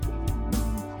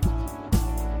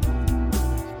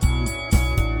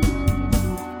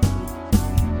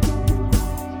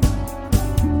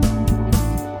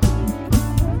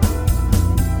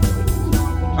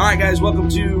guys, welcome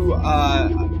to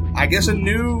I guess a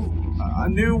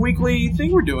new weekly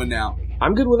thing we're doing now.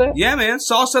 I'm good with that. Yeah, man.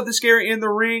 Saw something scary in the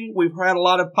ring. We've had a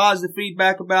lot of positive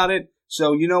feedback about it.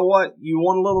 So you know what? You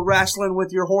want a little wrestling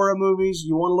with your horror movies.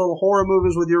 You want a little horror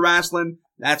movies with your wrestling.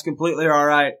 That's completely all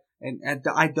right. And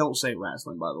I don't say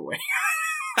wrestling, by the way.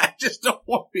 I just don't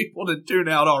want people to tune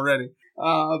out already.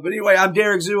 But anyway, I'm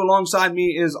Derek Zoo. Alongside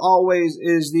me, as always,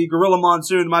 is the Gorilla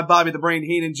Monsoon, my Bobby the Brain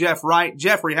Heenan, Jeff Wright.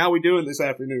 Jeffrey, how we doing this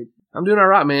afternoon? I'm doing all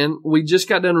right, man. We just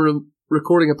got done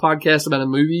recording a podcast about a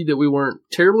movie that we weren't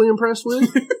terribly impressed with.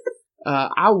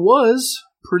 I was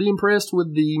pretty impressed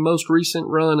with the most recent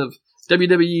run of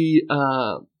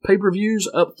WWE pay-per-views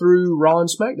up through Raw and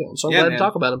SmackDown. So I'm glad to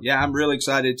talk about them. Yeah, I'm really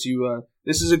excited to.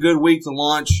 This is a good week to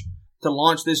launch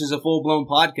this as a full-blown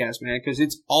podcast, man, because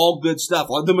it's all good stuff.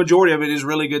 The majority of it is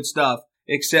really good stuff,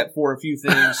 except for a few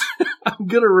things. I'm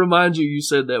going to remind you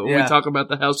said that when we talk about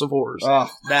the House of Horrors.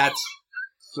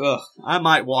 I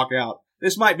might walk out.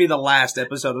 This might be the last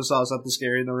episode of Saw Something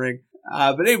Scary in the Ring.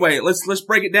 But anyway, let's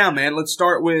break it down, man. Let's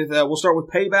start with, we'll start with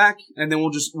Payback, and then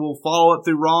we'll follow up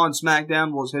through Raw and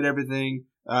SmackDown. We'll just hit everything,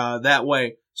 that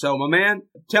way. So, my man,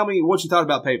 tell me what you thought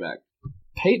about Payback.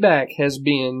 Payback has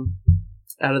been,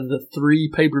 out of the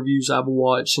 3 pay-per-views I've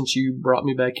watched since you brought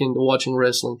me back into watching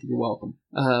wrestling, you're welcome.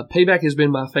 Payback has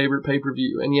been my favorite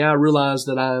pay-per-view. And yeah, I realize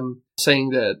that I'm saying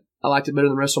that I liked it better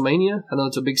than WrestleMania. I know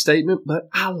it's a big statement, but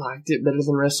I liked it better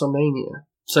than WrestleMania.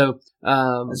 So,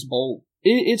 that's bold.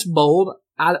 It's bold.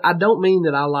 I don't mean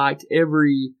that I liked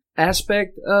every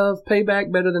aspect of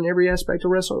Payback better than every aspect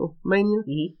of WrestleMania.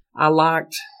 Mm-hmm. I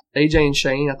liked AJ and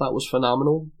Shane. I thought was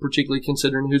phenomenal, particularly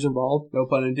considering who's involved. No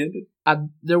pun intended.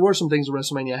 There were some things in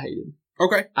WrestleMania I hated.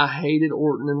 Okay. I hated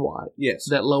Orton and White. Yes.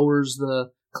 That lowers the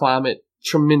climate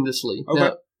tremendously. Okay.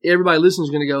 Now, everybody listening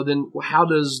is going to go, then how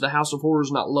does the House of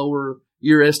Horrors not lower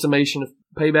your estimation of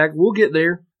Payback? We'll get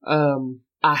there.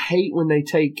 I hate when they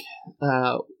take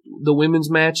the women's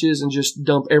matches and just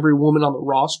dump every woman on the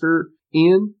roster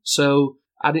in. So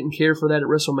I didn't care for that at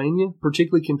WrestleMania,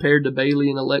 particularly compared to Bayley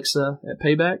and Alexa at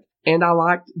Payback. And I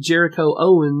liked Jericho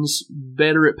Owens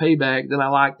better at Payback than I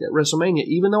liked at WrestleMania,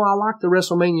 even though I liked the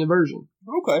WrestleMania version.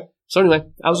 Okay. So anyway,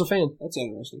 I was a fan. That's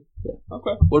interesting. Yeah.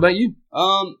 Okay. What about you?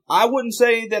 I wouldn't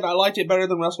say that I liked it better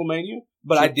than WrestleMania,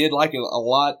 but I did like it a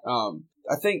lot.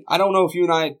 I don't know if you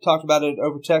and I talked about it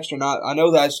over text or not. I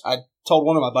know that I told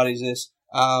one of my buddies this.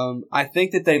 I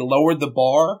think that they lowered the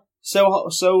bar so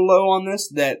low on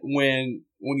this that when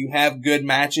you have good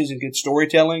matches and good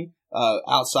storytelling,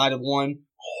 outside of one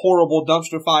horrible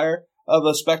dumpster fire of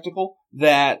a spectacle,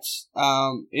 that,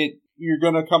 you're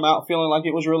gonna come out feeling like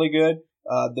it was really good.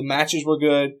 The matches were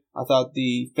good. I thought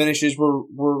the finishes were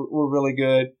really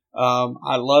good.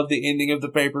 I love the ending of the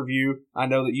pay-per-view. I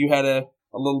know that you had a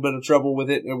little bit of trouble with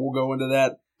it, and we'll go into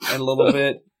that in a little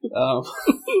bit.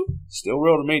 Still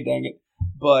real to me, dang it.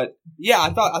 But yeah,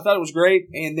 I thought it was great.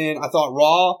 And then I thought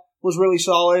Raw was really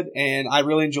solid, and I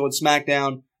really enjoyed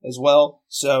SmackDown as well.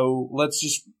 So let's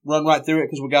just run right through it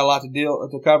because we got a lot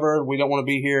to cover, and we don't want to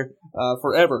be here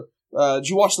forever. Did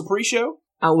you watch the pre-show?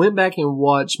 I went back and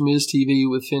watched Miz TV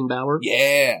with Finn Balor.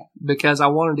 Yeah. Because I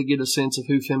wanted to get a sense of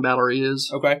who Finn Balor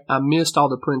is. Okay. I missed all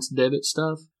the Prince Devitt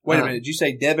stuff. Wait a minute. Did you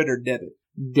say Devitt or Devitt?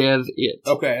 Devitt.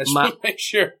 Okay. I just want to make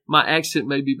sure. My accent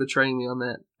may be betraying me on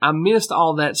that. I missed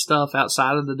all that stuff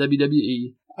outside of the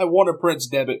WWE. I want a Prince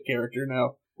Devitt character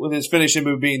now, with his finishing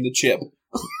move being the chip.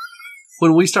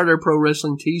 When we start our pro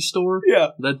wrestling tee store, yeah,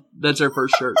 that's our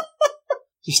first shirt.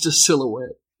 Just a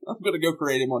silhouette. I'm going to go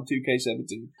create him on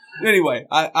 2K17. Anyway,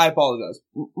 I apologize.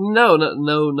 No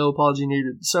apology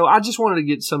needed. So I just wanted to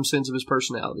get some sense of his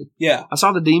personality. Yeah. I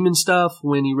saw the demon stuff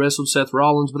when he wrestled Seth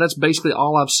Rollins, but that's basically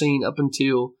all I've seen up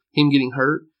until him getting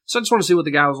hurt. So I just want to see what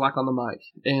the guy was like on the mic.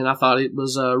 And I thought it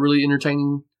was a really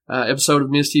entertaining episode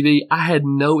of Miz TV. I had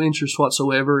no interest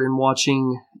whatsoever in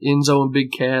watching Enzo and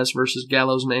Big Cass versus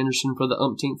Gallows and Anderson for the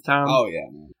umpteenth time. Oh, yeah,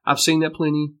 man. I've seen that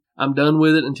plenty. I'm done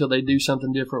with it until they do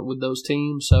something different with those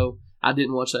teams, so I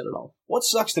didn't watch that at all. What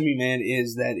sucks to me, man,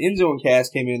 is that Enzo and Cass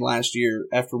came in last year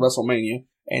after WrestleMania,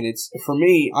 and it's, for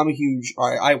me, I'll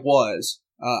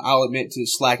admit to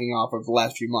slacking off over the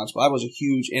last few months, but I was a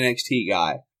huge NXT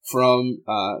guy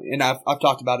and I've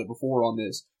talked about it before on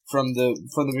this, from the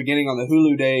beginning on the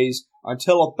Hulu days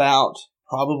until about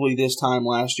probably this time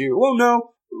last year. Well,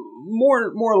 no,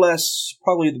 more or less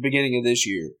probably the beginning of this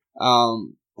year.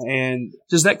 And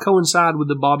does that coincide with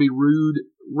the Bobby Roode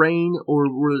reign, or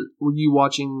were you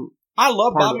watching? I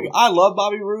love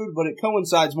Bobby Roode, but it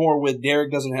coincides more with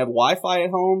Derek doesn't have Wi-Fi at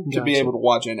home to be able to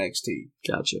watch NXT.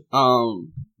 Gotcha.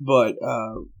 But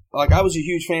like I was a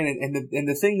huge fan, and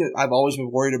the thing that I've always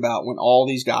been worried about when all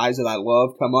these guys that I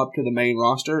love come up to the main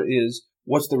roster is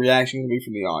what's the reaction going to be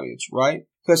from the audience, right?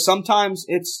 Because sometimes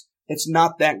it's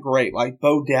not that great. Like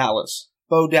Bo Dallas.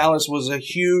 Bo Dallas was a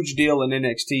huge deal in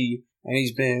NXT, and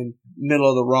he's been middle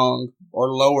of the rung or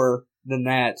lower than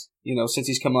that, since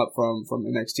he's come up from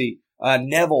NXT.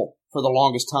 Neville, for the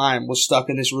longest time, was stuck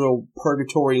in this real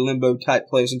purgatory limbo type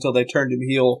place until they turned him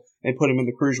heel and put him in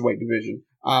the cruiserweight division.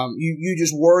 You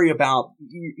just worry about,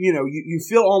 you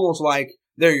feel almost like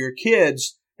they're your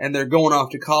kids and they're going off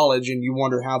to college and you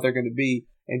wonder how they're going to be.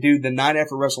 And dude, the night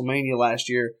after WrestleMania last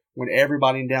year, when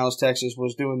everybody in Dallas, Texas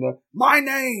was doing my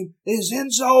name is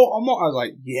Enzo Amore, I was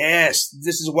like, yes,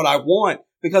 this is what I want.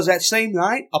 Because that same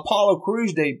night, Apollo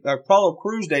Crews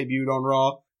debuted on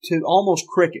Raw to almost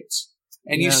crickets.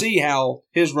 And you see how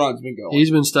his run's been going. He's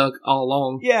been stuck all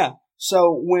along. Yeah.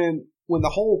 So when the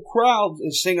whole crowd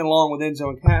is singing along with Enzo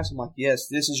and Cass, I'm like, yes,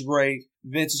 this is great.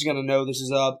 Vince is going to know this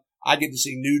is up. I get to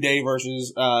see New Day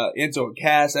versus Enzo and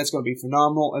Cass. That's going to be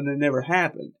phenomenal. And it never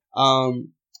happened.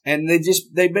 And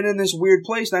they've been in this weird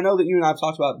place. And I know that you and I have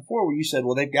talked about it before where you said,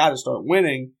 well, they've got to start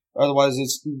winning. Otherwise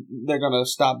they're going to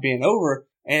stop being over.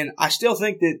 And I still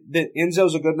think that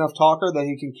Enzo's a good enough talker that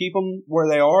he can keep them where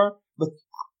they are. But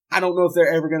I don't know if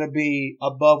they're ever going to be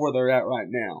above where they're at right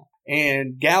now.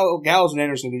 And Gallows and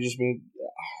Anderson have just been,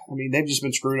 they've just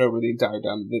been screwed over the entire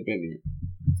time that they've been here.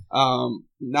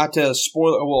 Not to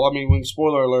spoil, we can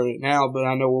spoiler alert it now, but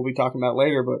I know we'll be talking about it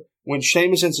later, but when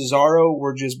Sheamus and Cesaro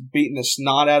were just beating the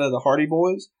snot out of the Hardy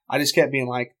Boys, I just kept being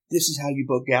like, this is how you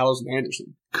book Gallows and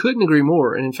Anderson. Couldn't agree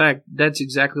more. And in fact, that's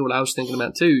exactly what I was thinking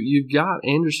about too. You've got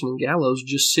Anderson and Gallows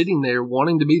just sitting there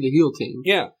wanting to be the heel team.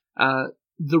 Yeah.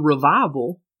 The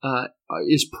Revival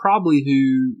is probably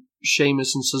who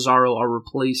Sheamus and Cesaro are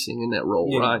replacing in that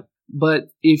role, right? But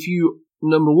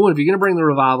number one, if you're going to bring the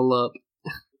Revival up,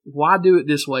 why do it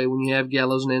this way when you have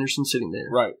Gallows and Anderson sitting there?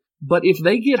 Right. But if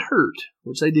they get hurt,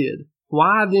 which they did,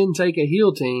 why then take a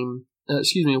heel team,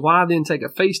 why then take a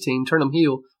face team, turn them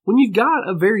heel, when you've got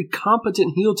a very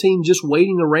competent heel team just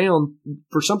waiting around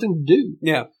for something to do?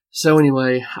 Yeah. So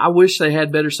anyway, I wish they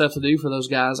had better stuff to do for those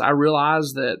guys. I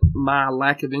realize that my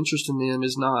lack of interest in them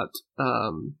is not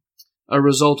a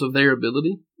result of their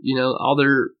ability. All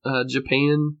their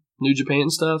New Japan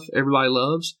stuff, everybody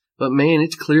loves. But man,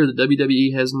 it's clear that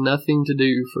WWE has nothing to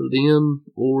do for them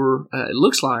or, it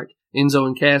looks like, Enzo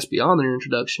and Cass beyond their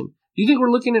introduction. Do you think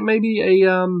we're looking at maybe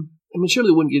surely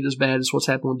it wouldn't get as bad as what's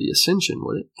happened with the Ascension,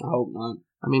 would it? I hope not.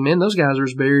 Man, those guys are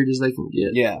as buried as they can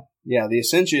get. Yeah. Yeah, the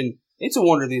Ascension, it's a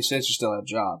wonder the Ascension still have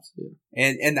jobs.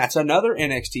 Yeah. And that's another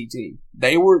NXT team.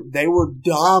 They were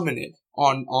dominant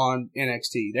on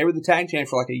NXT. They were the tag champs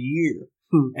for like a year.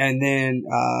 And then,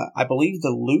 I believe the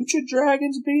Lucha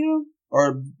Dragons beat them.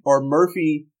 Or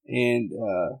Murphy and,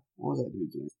 what was that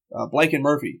dude's name? Blake and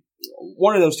Murphy.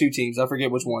 One of those two teams, I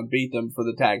forget which one, beat them for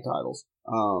the tag titles.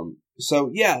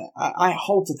 So yeah, I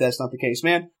hope that that's not the case,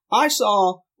 man. I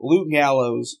saw Luke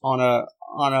Gallows on a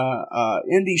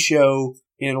indie show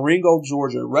in Ringgold,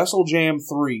 Georgia, Wrestle Jam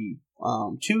 3,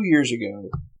 2 years ago.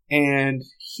 And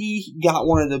he got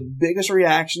one of the biggest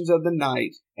reactions of the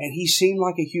night, and he seemed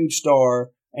like a huge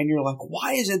star. And you're like,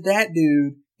 why isn't that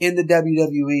dude in the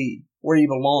WWE where he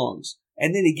belongs?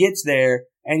 And then he gets there,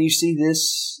 and you see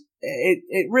this.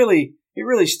 It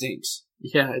really stinks.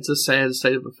 Yeah, it's a sad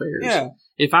state of affairs. Yeah.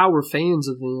 If I were fans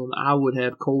of them, I would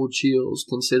have cold chills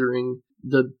considering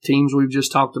the teams we've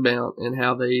just talked about and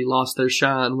how they lost their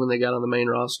shine when they got on the main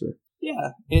roster.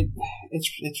 Yeah,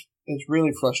 it's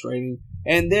really frustrating.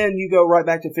 And then you go right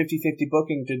back to 50-50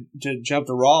 booking to jump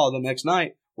to Raw the next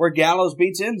night where Gallows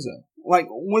beats Enzo. Like,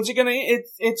 when's it gonna?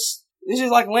 This is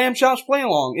like lamb chops play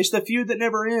along. It's the feud that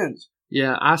never ends.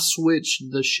 Yeah, I switched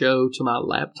the show to my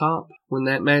laptop when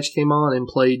that match came on and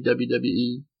played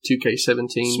WWE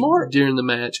 2K17 Smart. During the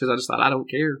match because I just thought, I don't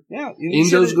care. Yeah,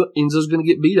 Enzo's going to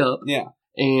get beat up. Yeah.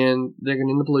 And they're going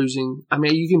to end up losing.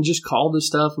 You can just call this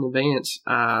stuff in advance.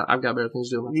 I've got better things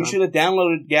to do with my time. You should have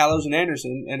downloaded Gallows and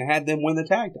Anderson and had them win the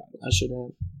tag titles. I should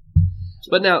have.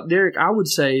 But now, Derek, I would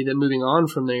say that moving on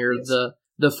from there, yes.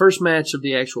 The first match of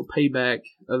the actual Payback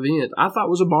event, I thought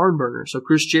was a barn burner. So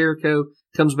Chris Jericho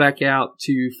comes back out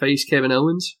to face Kevin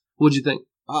Owens. What'd you think?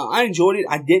 I enjoyed it.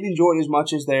 I didn't enjoy it as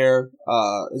much as their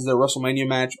WrestleMania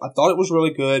match. I thought it was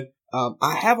really good.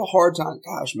 I have a hard time.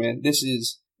 Gosh, man, this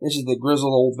is the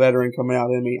grizzled old veteran coming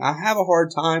out in me. I have a hard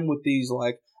time with these,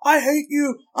 like, I hate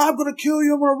you. I'm going to kill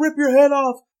you. I'm going to rip your head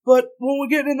off. But when we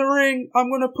get in the ring, I'm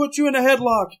going to put you in a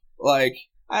headlock. Like,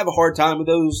 I have a hard time with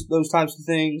those types of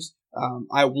things.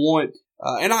 I want,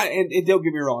 and don't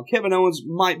get me wrong, Kevin Owens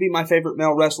might be my favorite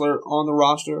male wrestler on the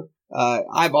roster.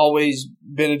 I've always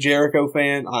been a Jericho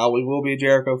fan. I always will be a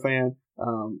Jericho fan.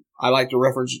 I like to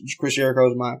reference Chris Jericho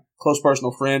as my close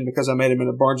personal friend because I met him in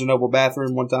a Barnes & Noble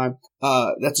bathroom one time.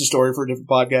 That's a story for a different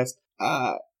podcast.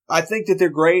 I think that they're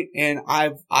great, and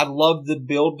I love the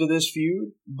build to this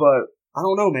feud, but I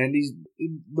don't know, man.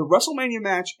 The WrestleMania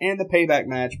match and the Payback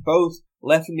match both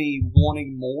left me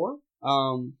wanting more.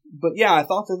 But yeah, I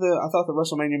thought the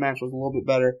WrestleMania match was a little bit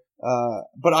better.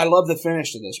 But I love the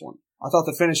finish to this one. I thought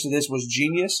the finish to this was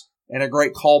genius and a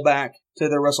great callback to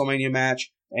the WrestleMania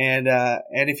match. And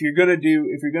if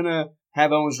you're gonna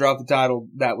have Owens drop the title,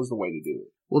 that was the way to do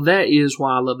it. Well, that is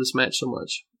why I love this match so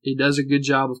much. It does a good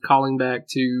job of calling back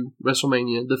to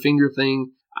WrestleMania. The finger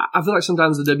thing, I feel like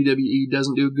sometimes the WWE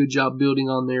doesn't do a good job building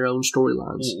on their own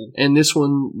storylines. Mm-hmm. And this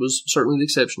one was certainly the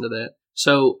exception to that.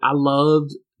 So I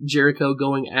loved Jericho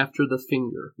going after the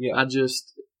finger. Yeah. I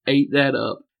just ate that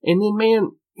up. And then,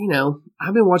 man,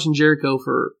 I've been watching Jericho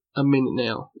for a minute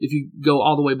now. If you go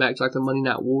all the way back to like the Monday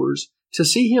Night Wars, to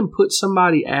see him put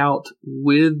somebody out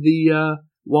with the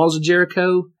Walls of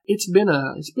Jericho, it's been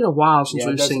a while since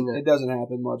we've seen that. It doesn't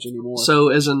happen much anymore. So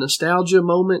as a nostalgia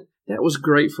moment, that was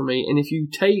great for me. And if you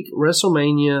take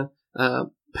WrestleMania,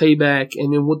 Payback,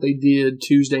 and then what they did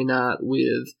Tuesday night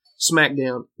with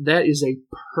SmackDown, that is a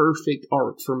perfect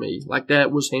arc for me. Like,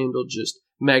 that was handled just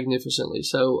magnificently.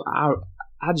 So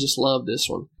I just love this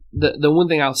one. The one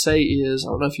thing I'll say is,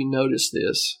 I don't know if you noticed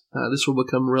this. This will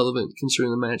become relevant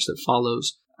considering the match that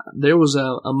follows. There was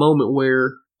a moment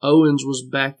where Owens was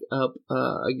back up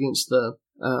against the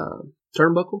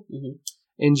turnbuckle, mm-hmm.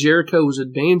 and Jericho was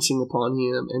advancing upon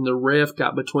him, and the ref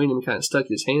got between him and kind of stuck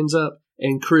his hands up,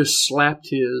 and Chris slapped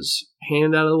his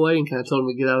hand out of the way and kind of told him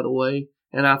to get out of the way.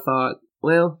 And I thought,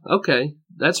 well, okay,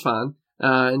 that's fine,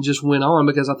 and just went on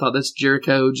because I thought that's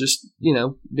Jericho just,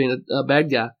 being a bad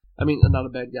guy. I mean, not a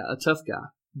bad guy, a tough guy.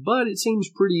 But it seems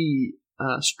pretty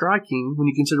striking when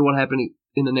you consider what happened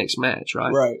in the next match,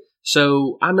 right? Right.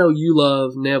 So I know you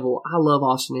love Neville. I love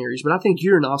Austin Aries, but I think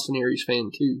you're an Austin Aries fan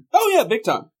too. Oh yeah, big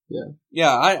time. Yeah.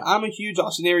 Yeah, I'm a huge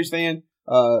Austin Aries fan.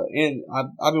 And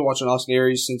I've been watching Austin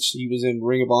Aries since he was in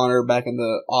Ring of Honor back in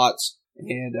the aughts.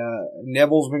 And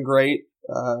Neville's been great.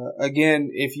 Again,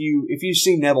 if you've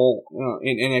seen Neville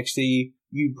in NXT,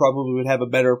 you probably would have a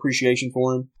better appreciation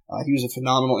for him. He was a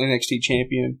phenomenal NXT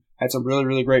champion. Had some really,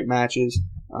 really great matches.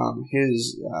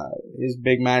 His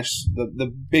big match, the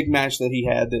big match that he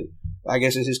had that I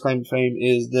guess is his claim to fame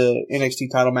is the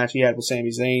NXT title match he had with Sami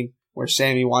Zayn, where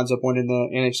Sami winds up winning the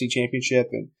NXT championship.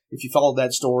 And if you followed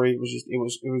that story, it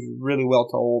was really well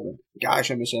told. And gosh,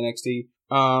 I miss NXT.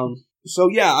 So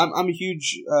yeah, I'm a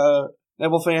huge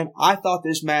Neville fan. I thought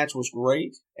this match was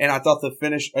great, and I thought the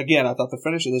finish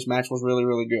of this match was really,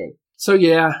 really good. So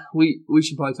yeah, we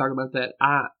should probably talk about that.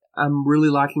 I'm really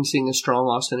liking seeing a strong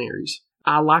Austin Aries.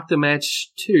 I like the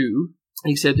match too,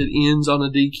 except it ends on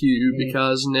a DQ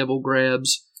because Neville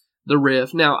grabs the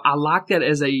ref. Now, I like that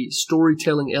as a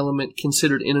storytelling element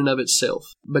considered in and of itself,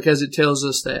 because it tells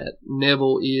us that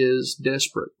Neville is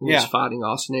desperate when he's fighting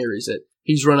Austin Aries, that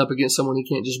he's run up against someone he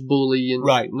can't just bully and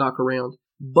knock around.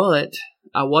 But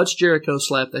I watched Jericho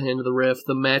slap the hand of the ref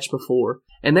the match before,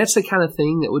 and that's the kind of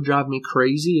thing that would drive me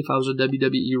crazy if I was a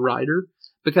WWE writer,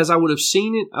 because I would have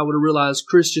seen it, I would have realized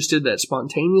Chris just did that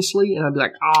spontaneously, and I'd be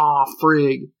like,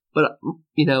 frig. But,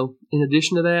 in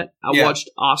addition to that, I watched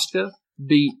Asuka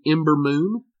beat Ember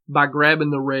Moon by grabbing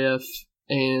the ref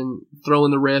and throwing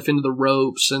the ref into the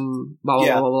ropes and blah,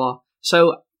 blah, blah, blah.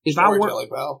 So if I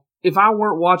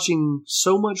weren't watching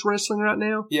so much wrestling right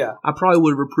now, I probably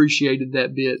would have appreciated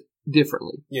that bit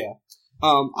differently. Yeah.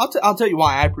 I'll tell you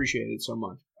why I appreciate it so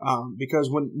much. Because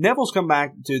when Neville's come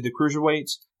back to the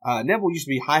cruiserweights, Neville used to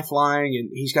be high flying, and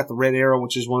he's got the red arrow,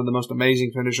 which is one of the most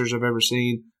amazing finishers I've ever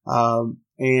seen.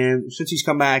 And since he's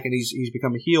come back and he's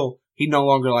become a heel, he no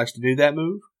longer likes to do that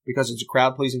move because it's a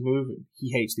crowd pleasing move, and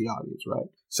he hates the audience, right?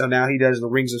 So now he does the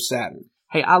Rings of Saturn.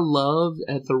 Hey, I loved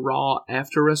at the Raw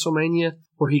after WrestleMania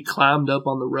where he climbed up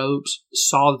on the ropes,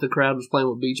 saw that the crowd was playing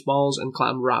with beach balls, and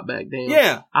climbed right back down.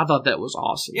 Yeah. I thought that was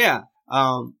awesome. Yeah.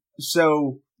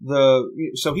 So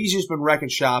he's just been wrecking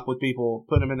shop with people,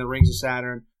 putting him in the Rings of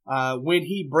Saturn. When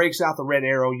he breaks out the red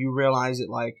arrow, you realize it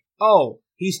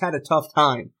he's had a tough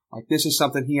time. Like, this is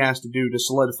something he has to do to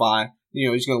solidify,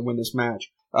 he's going to win this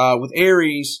match. With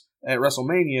Aries at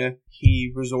WrestleMania,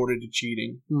 he resorted to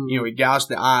cheating. Mm-hmm. He gouged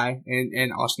the eye,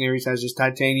 and Austin Aries has this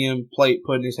titanium plate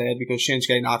put in his head because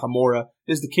Shinsuke Nakamura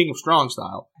is the king of strong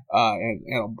style, and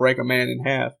it'll break a man in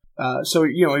half. So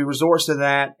he resorts to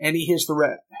that, and he hits the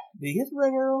red. Did he hit the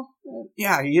red arrow?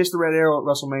 Yeah, he hits the red arrow at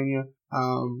WrestleMania.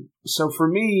 So for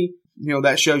me,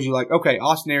 that shows you okay,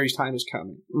 Austin Aries' time is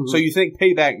coming. Mm-hmm. So you think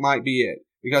Payback might be it.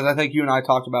 because I think you and I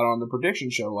talked about it on the prediction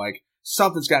show, like,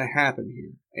 something's got to happen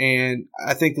here. And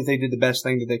I think that they did the best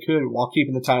thing that they could while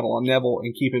keeping the title on Neville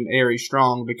and keeping Aries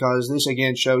strong, because this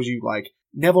again shows you, like,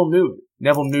 Neville knew it.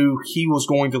 Neville knew he was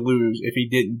going to lose if he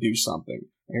didn't do something.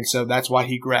 And so that's why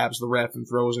he grabs the ref and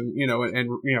throws him,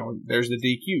 and there's the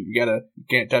DQ. You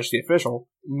can't touch the official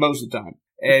most of the time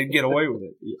and get away with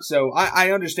it. Yeah. So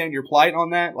I understand your plight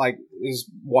on that, like, is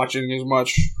watching as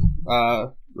much,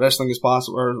 wrestling as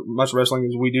possible, or much wrestling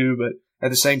as we do, but at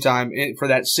the same time, for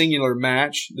that singular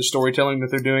match, the storytelling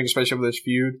that they're doing, especially for this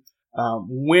feud,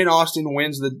 when Austin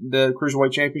wins the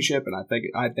Cruiserweight Championship, and I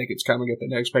think it's coming at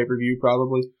the next pay-per-view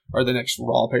probably, or the next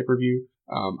Raw pay-per-view,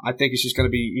 I think it's just going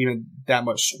to be even that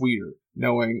much sweeter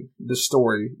knowing the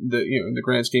story, in the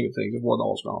grand scheme of things, of what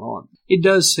all's going on. It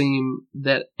does seem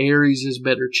that Aries is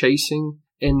better chasing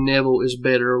and Neville is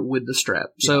better with the strap.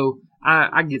 Yeah. So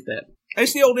I get that.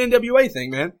 It's the old NWA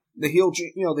thing, man. The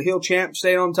heel champ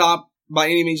stayed on top by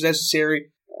any means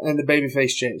necessary, and the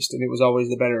babyface chased, and it was always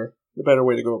the better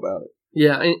way to go about it.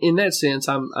 Yeah, in that sense,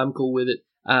 I'm cool with it.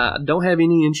 I don't have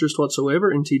any interest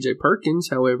whatsoever in TJ Perkins,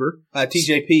 however.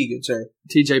 TJP, good sir.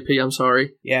 TJP, I'm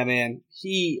sorry. Yeah, man.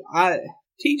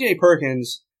 TJ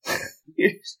Perkins,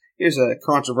 here's a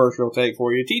controversial take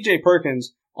for you. TJ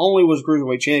Perkins only was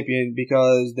Cruiserweight Champion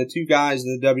because the two guys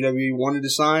that the WWE wanted to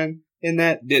sign in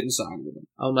that didn't sign with him.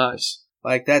 Oh, nice.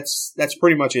 Like, that's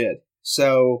pretty much it.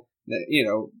 So,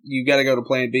 you gotta go to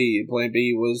Plan B, and Plan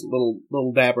B was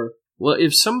little Dapper. Well,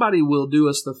 if somebody will do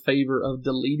us the favor of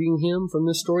deleting him from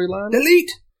this storyline,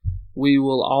 delete, we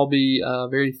will all be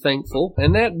very thankful.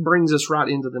 And that brings us right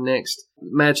into the next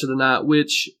match of the night,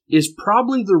 which is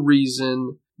probably the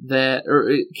reason or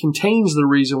it contains the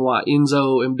reason why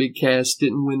Enzo and Big Cass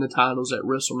didn't win the titles at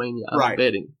WrestleMania, I'm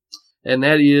betting. And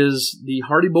that is the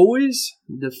Hardy Boys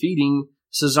defeating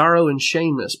Cesaro and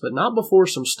Sheamus, but not before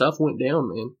some stuff went down,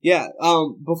 man. Yeah,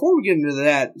 before we get into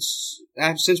that,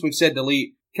 since we've said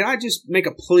delete, can I just make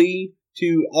a plea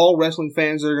to all wrestling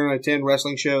fans that are going to attend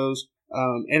wrestling shows?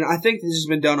 And I think this has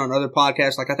been done on other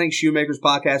podcasts. Like, I think Shoemaker's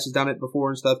podcast has done it before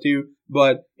and stuff too.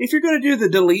 But if you're going to do the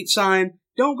delete sign,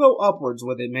 don't go upwards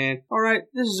with it, man. All right?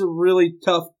 This is a really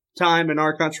tough time in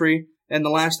our country, and the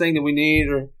last thing that we need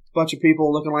are a bunch of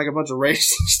people looking like a bunch of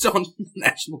racists on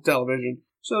national television.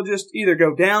 So just either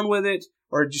go down with it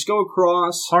or just go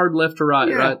across. Hard left to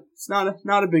right, right? It's not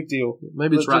a big deal.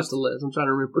 Maybe it's right to left. I'm trying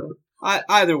to remember.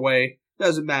 Either way,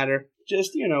 doesn't matter.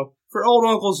 Just, for old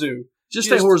Uncle Zoo. Just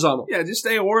stay horizontal. Yeah, just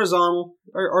stay horizontal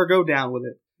or go down with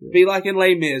it. Yeah. Be like in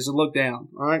Les Mis and look down.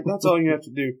 All right? That's all you have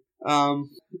to do.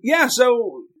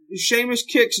 So Sheamus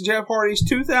kicks Jeff Hardy's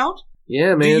tooth out.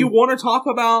 Yeah, man. Do you want to talk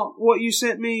about what you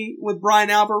sent me with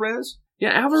Brian Alvarez?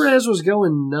 Yeah, Alvarez was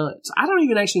going nuts. I don't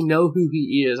even actually know who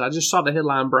he is. I just saw the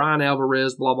headline, Brian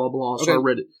Alvarez, blah, blah, blah, so I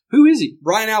read it. Who is he?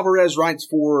 Brian Alvarez writes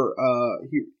for,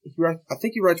 I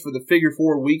think he writes for the Figure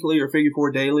 4 Weekly or Figure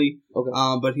 4 Daily.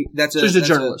 Okay. But he's a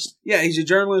journalist. He's a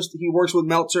journalist. He works with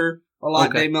Meltzer a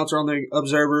lot, Dave Meltzer on the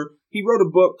Observer. He wrote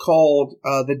a book called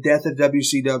The Death of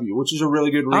WCW, which is a really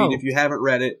good read. If you haven't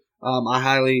read it, I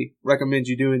highly recommend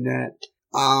you doing that.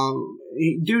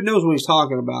 Dude knows what he's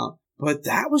talking about. But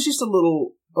that was just a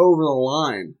little over the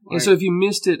line. And so if you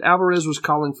missed it, Alvarez was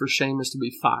calling for Sheamus to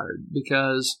be fired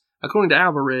because, according to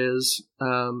Alvarez,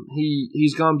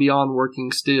 he's gone beyond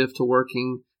working stiff to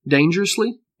working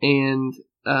dangerously and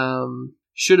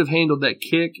should have handled that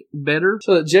kick better.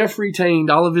 So that Jeff retained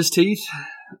all of his teeth.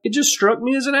 It just struck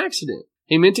me as an accident.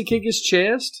 He meant to kick his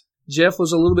chest. Jeff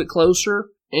was a little bit closer,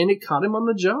 and it caught him on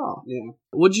the jaw. Yeah.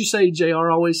 What'd you say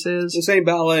JR always says? This ain't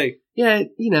ballet. Yeah,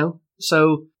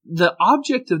 So the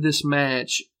object of this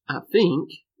match, I think,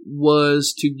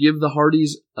 was to give the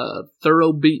Hardys a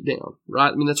thorough beatdown,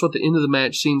 right? I mean, that's what the end of the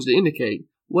match seems to indicate.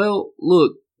 Well,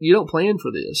 look, you don't plan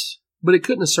for this, but it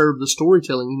couldn't have served the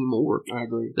storytelling anymore. I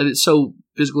agree. That it so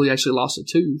physically actually lost a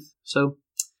tooth. So,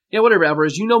 yeah, whatever,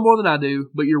 Alvarez. You know more than I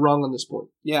do, but you're wrong on this point.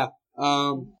 Yeah.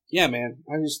 Yeah, man.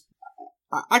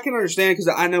 I can understand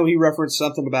because I know he referenced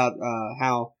something about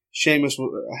how Sheamus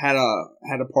had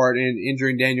a part in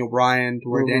injuring Daniel Bryan to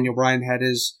where Daniel Bryan had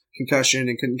his concussion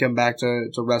and couldn't come back to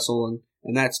wrestle,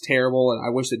 and that's terrible, and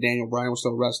I wish that Daniel Bryan was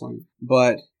still wrestling.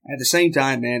 But at the same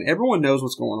time, man, everyone knows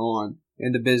what's going on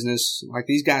in the business. Like,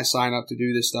 these guys sign up to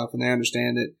do this stuff, and they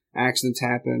understand that accidents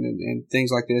happen and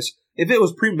things like this. If it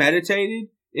was premeditated,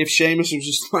 if Sheamus was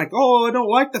just like, oh, I don't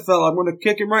like the fella, I'm going to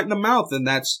kick him right in the mouth, then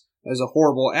that's a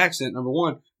horrible accident, number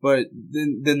one. But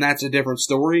then that's a different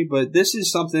story. But this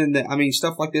is something that,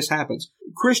 stuff like this happens.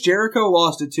 Chris Jericho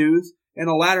lost a tooth in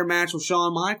a ladder match with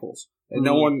Shawn Michaels. And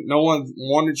no one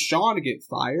wanted Shawn to get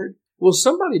fired. Well,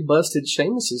 somebody busted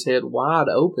Sheamus's head wide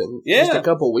open just Yeah. a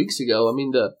couple of weeks ago. I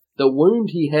mean, the wound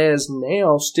he has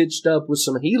now stitched up with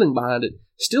some healing behind it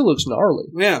still looks gnarly.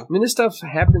 Yeah. I mean, this stuff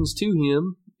happens to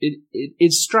him.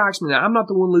 It strikes me. Now, I'm not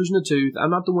the one losing a tooth.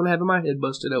 I'm not the one having my head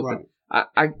busted open.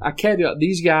 Right. I caveat,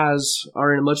 these guys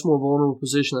are in a much more vulnerable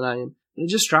position than I am. It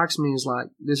just strikes me as like,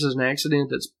 this is an accident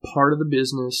that's part of the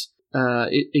business.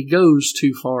 It goes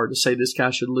too far to say this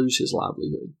guy should lose his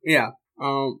livelihood. Yeah.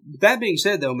 That being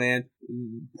said, though, man,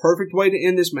 perfect way to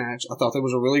end this match. I thought there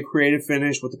was a really creative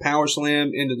finish with the power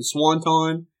slam into the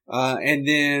swanton, and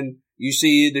then you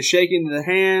see the shaking of the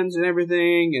hands and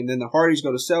everything, and then the Hardys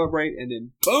go to celebrate, and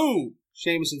then boom,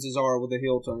 Sheamus and Cesaro with a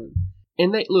heel turn.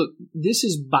 And look, this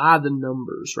is by the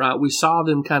numbers, right? We saw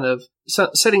them kind of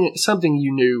setting something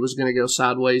you knew was going to go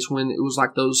sideways when it was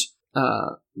like those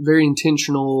very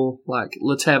intentional, like,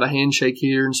 let's have a handshake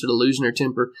here instead of losing their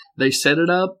temper. They set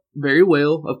it up very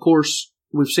well. Of course,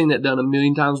 we've seen that done a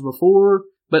million times before,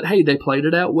 but hey, they played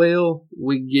it out well.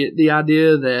 We get the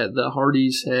idea that the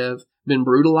Hardys have been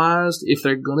brutalized. If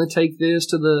they're going to take this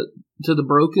to the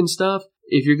broken stuff,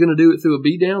 if you're going to do it through a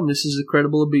beatdown, this is as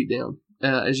credible a beatdown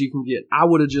as you can get. I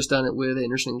would have just done it with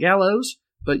Anderson and Gallows,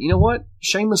 but you know what?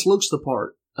 Sheamus looks the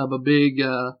part of a big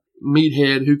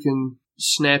meathead who can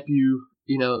snap you,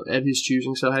 at his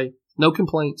choosing. So hey, no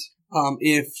complaints.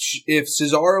 If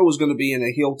Cesaro was going to be in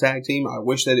a heel tag team, I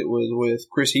wish that it was with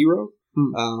Chris Hero,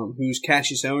 who's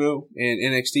Cassius Ohno in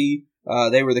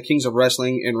NXT. They were the Kings of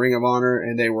Wrestling in Ring of Honor,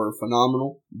 and they were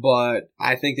phenomenal. But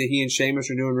I think that he and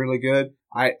Sheamus are doing really good.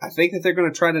 I think that they're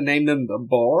going to try to name them the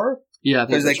Bar. Yeah,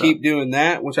 because they keep doing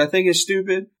that, which I think is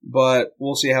stupid, but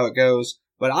we'll see how it goes.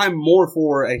 But I'm more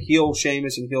for a heel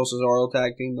Sheamus and heel Cesaro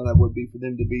tag team than I would be for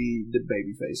them to be the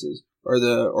baby faces or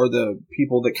the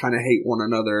people that kind of hate one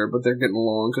another, but they're getting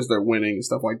along because they're winning and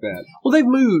stuff like that. Well, they've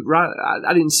moved, right?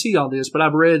 I didn't see all this, but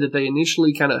I've read that they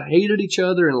initially kind of hated each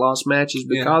other and lost matches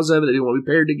because of it. They didn't want to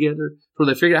be paired together, so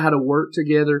they figured out how to work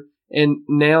together, and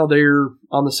now they're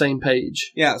on the same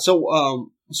page. Yeah. So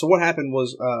what happened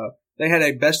was they had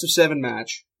a best of 7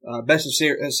 match, best of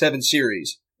 7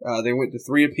 series. They went to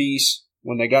 3 apiece.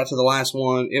 When they got to the last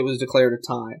one, it was declared a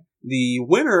tie. The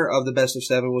winner of the best of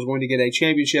 7 was going to get a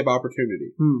championship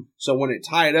opportunity. So when it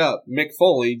tied up, Mick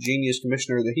Foley, genius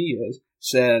commissioner that he is,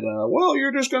 said, well,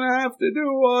 you're just going to have to do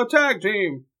a tag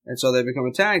team. And so they become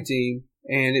a tag team.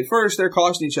 And at first, they're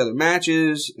costing each other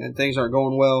matches, and things aren't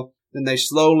going well. Then they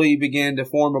slowly begin to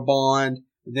form a bond.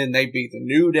 Then they beat the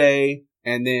New Day.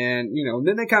 And then,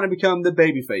 then they kind of become the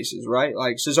baby faces, right?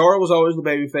 Like, Cesaro was always the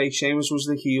baby face. Sheamus was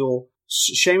the heel.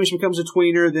 Sheamus becomes a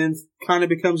tweener, then kind of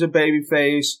becomes a baby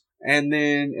face. And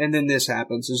then this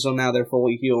happens. And so now they're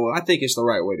fully heel. I think it's the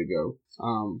right way to go.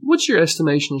 What's your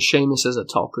estimation of Sheamus as a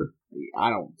talker? I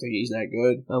don't think he's that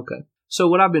good. Okay. So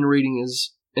what I've been reading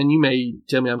is, and you may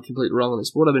tell me I'm completely wrong on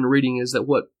this, but what I've been reading is that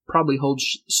what probably holds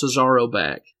Cesaro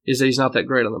back is that he's not that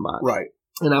great on the mic. Right.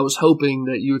 And I was hoping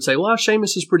that you would say, well,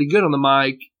 Sheamus is pretty good on the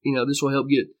mic. This will help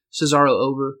get Cesaro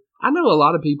over. I know a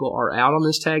lot of people are out on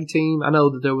this tag team. I know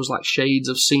that there was like shades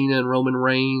of Cena and Roman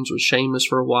Reigns with Sheamus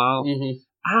for a while.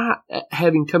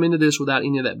 Having come into this without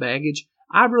any of that baggage,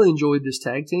 I've really enjoyed this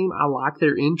tag team. I like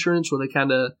their entrance where they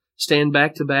kind of stand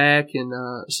back to back and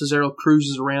Cesaro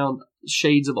cruises around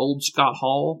shades of old Scott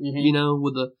Hall,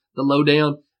 with the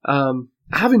lowdown.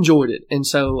 I've enjoyed it, and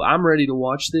so I'm ready to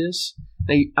watch this.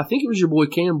 Now, I think it was your boy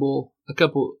Campbell a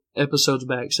couple episodes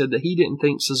back said that he didn't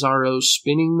think Cesaro's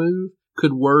spinning move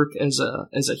could work as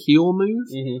a heel move.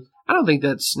 I don't think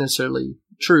that's necessarily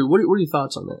true. What are your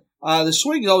thoughts on that? The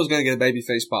swing is always going to get a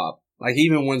babyface pop. Like,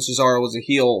 even when Cesaro was a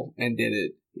heel and did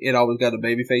it, it always got a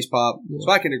babyface pop. Yeah.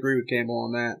 So I can agree with Campbell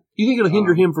on that. You think it'll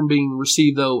hinder him from being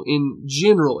received, though, in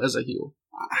general as a heel?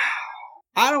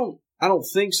 I don't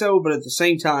think so, but at the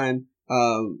same time,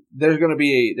 there's going to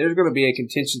be a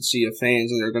contingency of fans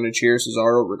that are going to cheer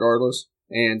Cesaro regardless.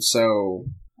 And so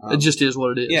it just is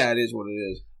what it is. Yeah, it is what it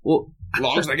is. Well, as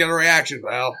long as they get a reaction,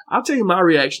 pal. I'll tell you my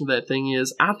reaction to that thing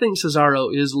is I think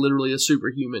Cesaro is literally a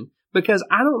superhuman because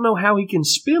I don't know how he can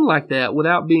spin like that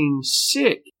without being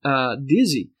sick,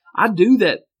 dizzy. I do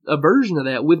a version of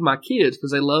that with my kids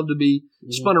because they love to be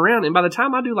spun around. And by the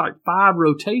time I do like 5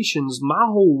 rotations, my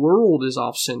whole world is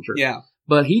off center. Yeah.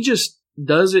 But he just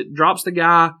does it, drops the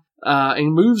guy,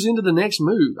 and moves into the next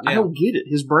move. Yeah. I don't get it.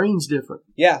 His brain's different.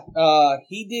 Yeah.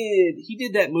 He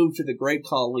did that move to the Great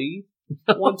Khali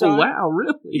one time. Wow,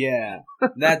 really? Yeah.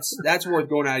 That's worth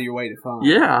going out of your way to find.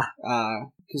 Yeah.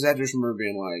 Because I just remember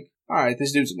being like, all right,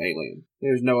 this dude's an alien.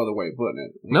 There's no other way of putting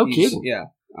it. No kidding. Yeah.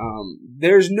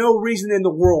 There's no reason in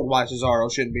the world why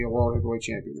Cesaro shouldn't be a world heavyweight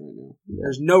champion right now. Yeah.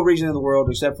 There's no reason in the world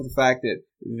except for the fact that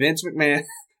Vince McMahon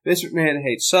Vince McMahon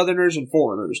hates Southerners and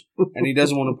foreigners, and he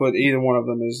doesn't want to put either one of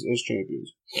them as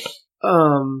champions.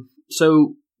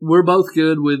 So we're both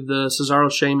good with the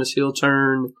Cesaro Sheamus heel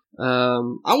turn.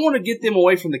 I want to get them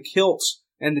away from the kilts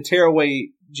and the tearaway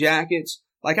jackets.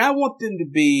 Like, I want them to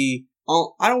be,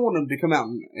 I don't want them to come out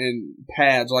in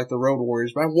pads like the Road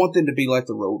Warriors, but I want them to be like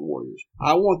the Road Warriors.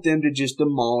 I want them to just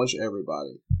demolish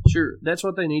everybody. Sure, that's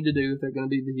what they need to do if they're going to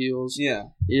be the heels. Yeah.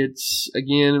 It's,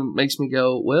 again, it makes me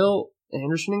go, well,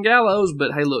 Anderson and Gallows,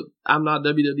 but hey, look, I'm not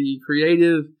WWE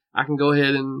creative. I can go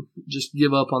ahead and just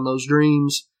give up on those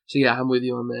dreams. So, yeah, I'm with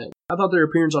you on that. I thought their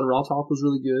appearance on Raw Talk was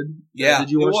really good. Yeah, did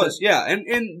you watch it was. That? Yeah,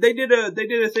 and they did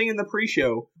a thing in the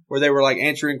pre-show where they were like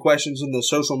answering questions in the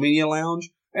social media lounge,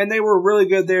 and they were really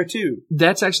good there too.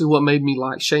 That's actually what made me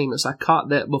like Sheamus. I caught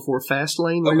that before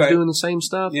Fastlane where he was doing the same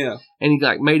stuff. Yeah, and he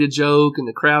like made a joke, and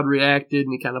the crowd reacted,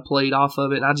 and he kind of played off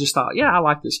of it. And I just thought, yeah, I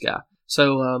like this guy.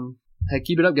 So, hey,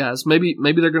 keep it up, guys. Maybe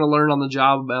they're going to learn on the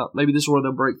job about maybe this is where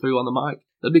they'll break through on the mic.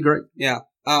 That'd be great. Yeah.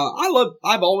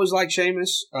 I've always liked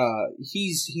Sheamus.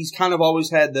 He's kind of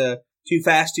always had the too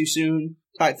fast, too soon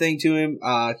type thing to him.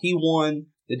 He won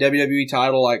the WWE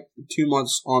title like 2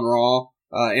 months on Raw,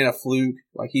 in a fluke.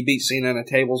 Like, he beat Cena in a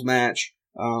tables match.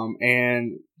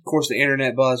 And of course the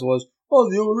internet buzz was, oh,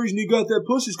 the only reason he got that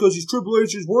push is because he's Triple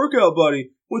H's workout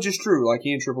buddy, which is true. Like,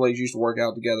 he and Triple H used to work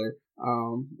out together.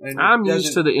 And I'm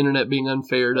used to the internet being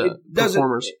unfair to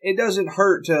performers. It doesn't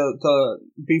hurt to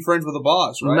be friends with the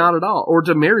boss, right? Not at all. Or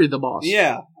to marry the boss.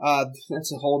 Yeah.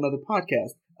 That's a whole nother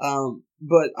podcast.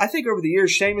 But I think over the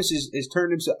years, Sheamus has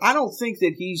turned himself. I don't think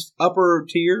that he's upper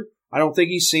tier. I don't think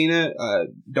he's Cena.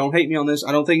 Don't hate me on this.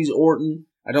 I don't think he's Orton.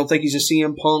 I don't think he's a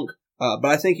CM Punk. But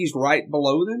I think he's right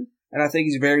below them. And I think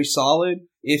he's very solid.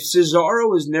 If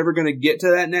Cesaro is never going to get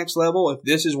to that next level, if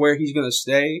this is where he's going to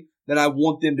stay, then I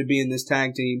want them to be in this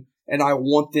tag team, and I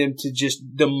want them to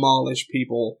just demolish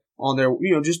people on their,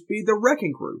 just be the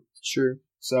wrecking crew. Sure.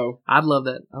 So I'd love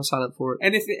that. I'll sign up for it.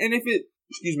 And if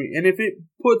it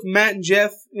puts Matt and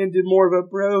Jeff into more of a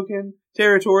broken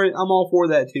territory, I'm all for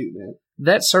that too, man.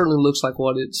 That certainly looks like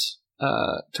what it's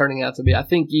turning out to be. I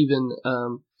think even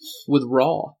with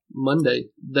Raw Monday,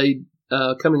 they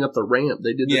coming up the ramp,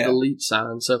 they did the delete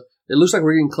sign, so it looks like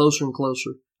we're getting closer and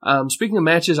closer. Speaking of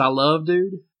matches I love,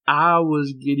 dude. I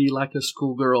was giddy like a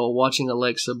schoolgirl watching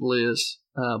Alexa Bliss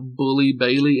bully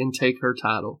Bayley and take her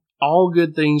title. All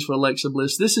good things for Alexa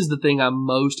Bliss. This is the thing I'm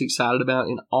most excited about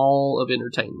in all of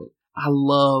entertainment. I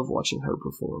love watching her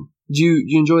perform. Did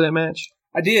you enjoy that match?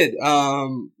 I did.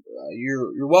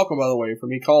 You're welcome, by the way, for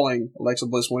me calling Alexa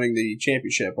Bliss winning the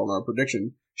championship on our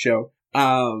prediction show.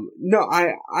 No,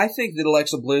 I think that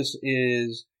Alexa Bliss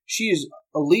is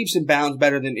leaps and bounds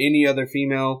better than any other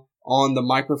female on the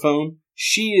microphone.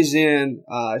 She is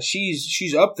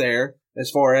she's up there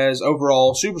as far as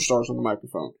overall superstars on the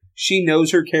microphone. She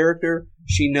knows her character.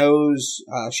 She knows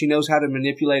how to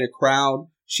manipulate a crowd.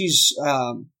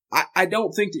 I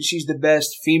don't think that she's the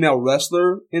best female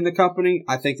wrestler in the company.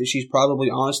 I think that she's probably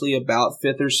honestly about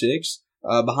 5th or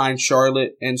 6th, behind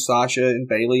Charlotte and Sasha and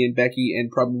Bayley and Becky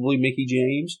and probably Mickie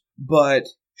James. But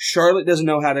Charlotte doesn't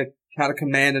know how to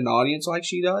command an audience like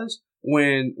she does.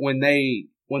 When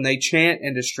they chant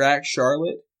and distract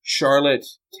Charlotte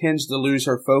tends to lose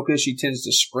her focus. She tends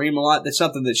to scream a lot. That's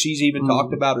something that she's even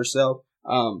talked about herself.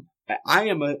 I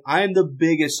am the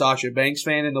biggest Sasha Banks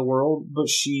fan in the world, but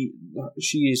she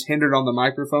is hindered on the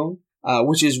microphone,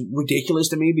 which is ridiculous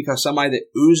to me because somebody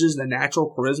that oozes the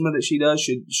natural charisma that she does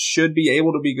should be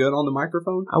able to be good on the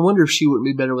microphone. I wonder if she would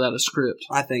be better without a script.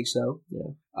 I think so.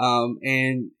 Yeah.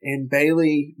 And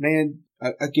Bayley, man,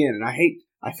 again, and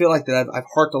I feel like that I've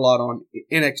harped a lot on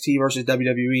NXT versus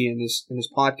WWE in this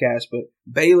podcast, but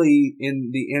Bayley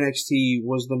in the NXT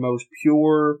was the most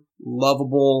pure,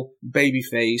 lovable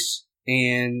babyface,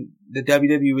 and the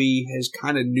WWE has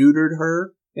kind of neutered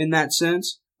her in that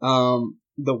sense. The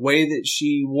way that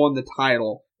she won the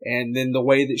title, and then the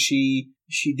way that she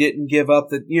didn't give up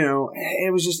it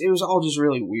was all just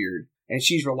really weird. And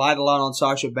she's relied a lot on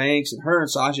Sasha Banks, and her and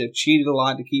Sasha have cheated a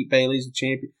lot to keep Bayley as the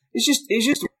champion. It's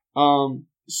just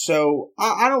so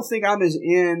I don't think I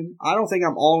don't think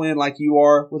I'm all in like you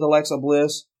are with Alexa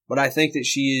Bliss, but I think that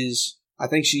she's,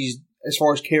 as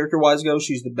far as character-wise goes,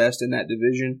 she's the best in that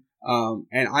division.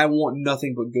 And I want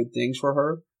nothing but good things for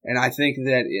her. And I think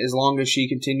that as long as she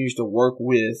continues to work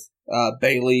with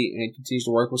Bayley and continues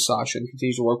to work with Sasha and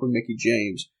continues to work with Mickie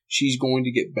James, she's going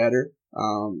to get better.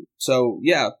 So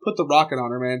yeah, put the rocket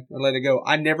on her, man, and let it go.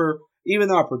 Even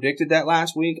though I predicted that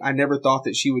last week, I never thought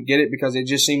that she would get it because it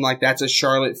just seemed like that's a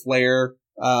Charlotte Flair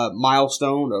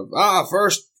milestone of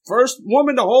first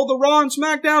woman to hold the Raw and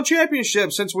SmackDown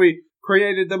championship since we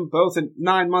created them both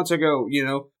 9 months ago,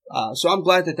 So I'm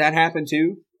glad that happened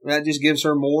too. That just gives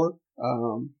her more.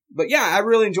 But yeah, I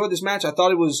really enjoyed this match. I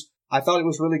thought it was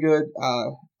really good.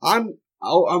 I'm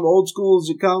old school as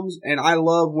it comes, and I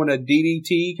love when a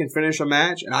DDT can finish a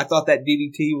match, and I thought that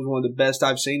DDT was one of the best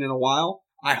I've seen in a while.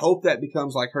 I hope that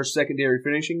becomes like her secondary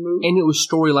finishing move. And it was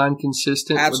storyline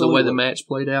consistent Absolutely. with the way the match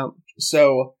played out.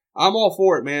 So I'm all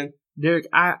for it, man. Derek,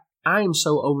 I am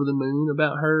so over the moon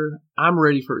about her. I'm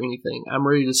ready for anything. I'm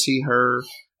ready to see her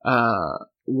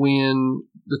win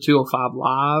the 205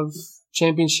 Live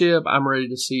championship. I'm ready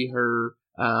to see her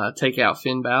take out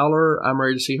Finn Balor. I'm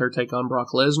ready to see her take on Brock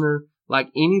Lesnar. Like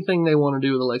anything they want to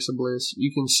do with Alexa Bliss,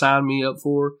 you can sign me up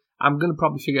for. I'm going to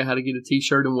probably figure out how to get a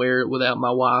t-shirt and wear it without my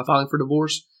wife filing for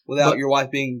divorce. Without your wife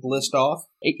being blissed off?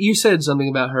 You said something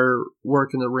about her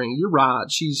work in the ring. You're right.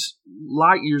 She's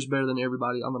light years better than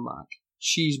everybody on the mic.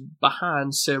 She's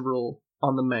behind several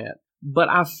on the mat. But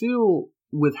I feel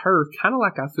with her, kind of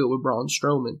like I feel with Braun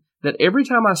Strowman, that every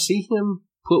time I see him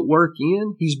put work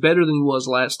in, he's better than he was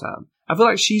last time. I feel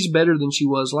like she's better than she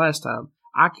was last time.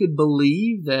 I could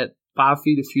believe that 5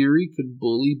 Feet of Fury could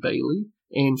bully Bayley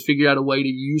and figure out a way to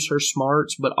use her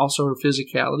smarts, but also her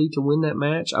physicality to win that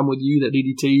match. I'm with you, that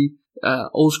DDT,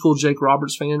 old school Jake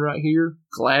Roberts fan right here.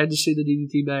 Glad to see the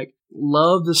DDT back.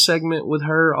 Love the segment with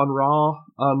her on Raw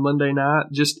on Monday night.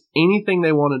 Just anything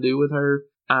they want to do with her,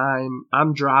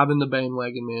 I'm driving the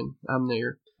bandwagon, man. I'm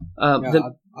there. I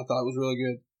thought it was really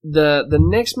good. The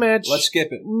next match. Let's skip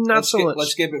it. Much.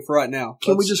 Let's skip it for right now.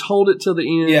 Can we just hold it till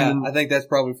the end? Yeah, I think that's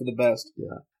probably for the best.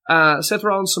 Yeah. Seth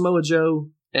Rollins, Samoa Joe.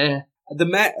 The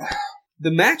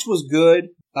match was good.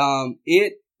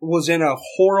 It was in a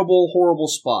horrible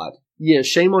spot. Yeah,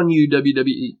 shame on you,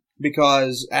 WWE.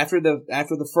 Because after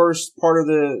the first part of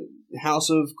the House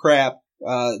of Crap,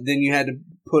 then you had to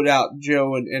put out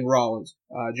Joe and Rollins.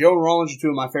 Joe and Rollins are two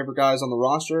of my favorite guys on the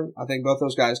roster. I think both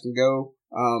those guys can go.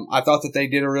 I thought that they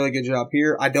did a really good job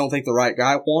here. I don't think the right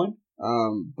guy won.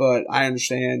 But I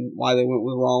understand why they went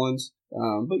with Rollins.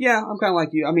 But yeah, I'm kind of like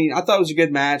you. I mean, I thought it was a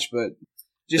good match, but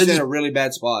just in a really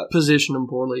bad spot. Positioned them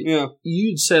poorly. Yeah.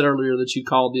 You'd said earlier that you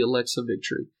called the Alexa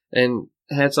victory, and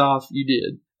hats off, you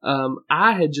did.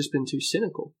 I had just been too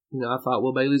cynical. I thought,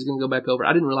 well, Bayley's going to go back over.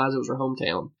 I didn't realize it was her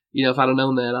hometown. If I'd have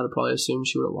known that, I'd have probably assumed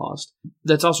she would have lost.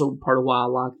 That's also part of why I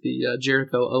like the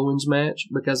Jericho-Owens match,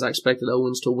 because I expected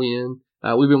Owens to win.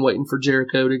 We've been waiting for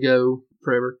Jericho to go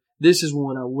forever. This is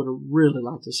one I would have really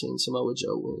liked to see Samoa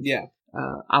Joe win. Yeah.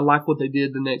 I like what they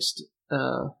did the next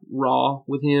Raw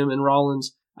with him and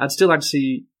Rollins. I'd still like to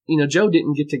see, Joe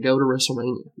didn't get to go to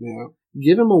WrestleMania. Yeah.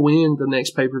 Give him a win the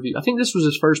next pay-per-view. I think this was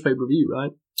his first pay-per-view,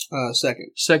 right?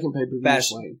 Second. Second pay-per-view.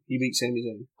 Fastlane. He beat Sami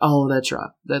Zayn. Oh, that's right.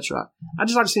 I'd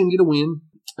just like to see him get a win,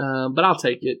 but I'll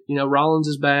take it. Rollins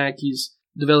is back. He's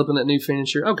developing that new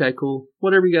finisher. Okay, cool.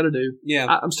 Whatever you got to do. Yeah.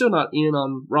 I'm still not in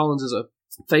on Rollins as a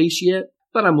face yet,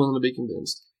 but I'm willing to be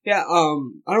convinced. Yeah,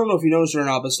 I don't know if you noticed it or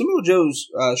not, but Samoa Joe's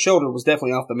shoulder was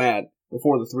definitely off the mat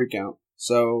before the 3 count.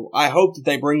 So I hope that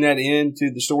they bring that into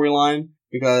the storyline,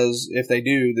 because if they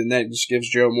do, then that just gives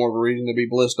Joe more of a reason to be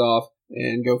blissed off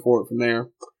and go for it from there.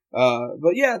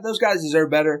 But yeah, those guys deserve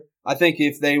better. I think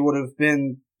if they would have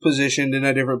been positioned in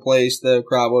a different place, the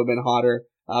crowd would have been hotter.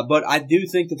 But I do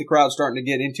think that the crowd's starting to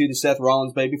get into the Seth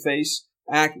Rollins babyface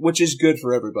act, which is good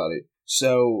for everybody.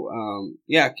 So,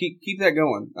 yeah, keep that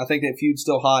going. I think that feud's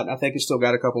still hot. I think it's still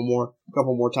got a couple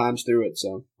more times through it.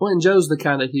 So, well, and Joe's the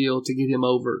kind of heel to get him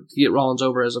over, to get Rollins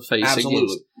over as a face.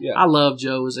 Absolutely. Yeah. I love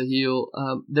Joe as a heel.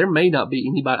 There may not be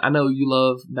anybody. I know you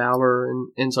love Balor,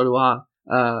 and so do I.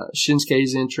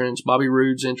 Shinsuke's entrance, Bobby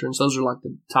Roode's entrance. Those are like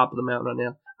the top of the mountain right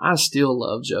now. I still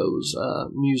love Joe's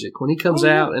music. When he comes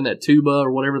out and that tuba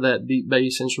or whatever that deep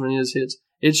bass instrument hits,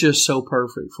 it's just so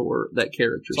perfect for that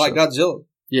character. It's like Godzilla.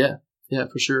 Yeah. Yeah,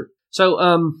 for sure. So,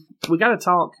 we got to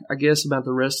talk, I guess, about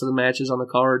the rest of the matches on the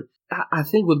card. I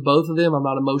think with both of them, I'm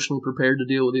not emotionally prepared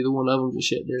to deal with either one of them just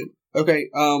yet, Derek. Okay,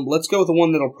 let's go with the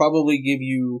one that'll probably give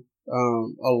you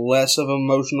a less of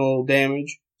emotional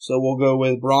damage. So we'll go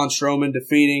with Braun Strowman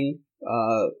defeating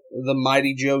the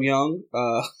mighty Joe Young,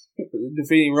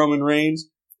 defeating Roman Reigns.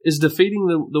 Is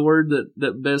defeating the word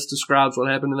that best describes what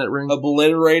happened in that ring?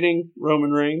 Obliterating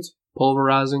Roman Reigns.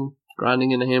 Pulverizing.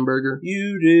 Grinding in a hamburger.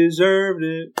 You deserved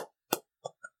it.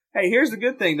 Hey, here's the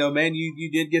good thing, though, man. You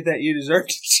did get that. You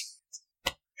deserved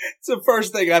it. It's the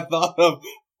first thing I thought of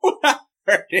when I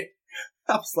heard it.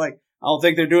 I was like, I don't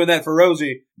think they're doing that for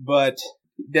Rosie, but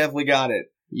definitely got it.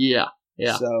 Yeah.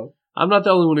 So I'm not the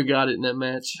only one who got it in that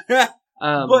match.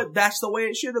 But that's the way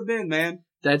it should have been, man.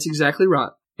 That's exactly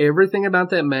right. Everything about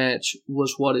that match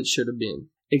was what it should have been,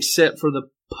 except for the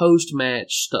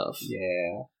post-match stuff.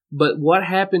 Yeah. But what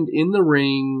happened in the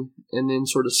ring and then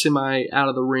sort of semi out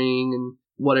of the ring and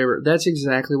whatever, that's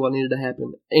exactly what needed to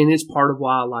happen. And it's part of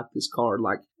why I like this card.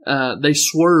 Like, they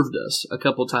swerved us a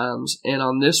couple times. And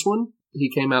on this one, he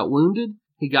came out wounded.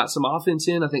 He got some offense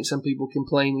in. I think some people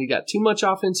complain he got too much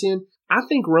offense in. I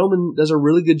think Roman does a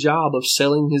really good job of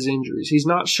selling his injuries. He's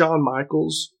not Shawn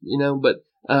Michaels, but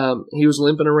he was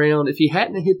limping around. If he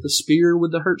hadn't hit the spear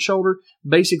with the hurt shoulder,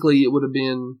 basically it would have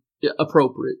been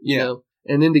appropriate, you know.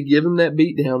 And then to give him that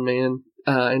beatdown, man,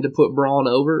 and to put Braun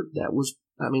over, that was,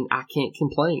 I can't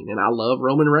complain. And I love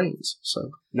Roman Reigns. So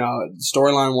no,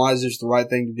 storyline wise, it's the right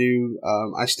thing to do.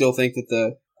 I still think that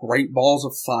the Great Balls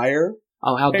of Fire.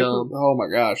 Oh, how dumb! Oh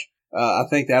my gosh. I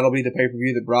think that'll be the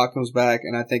pay-per-view that Brock comes back,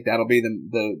 and I think that'll be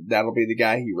the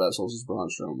guy he wrestles is Braun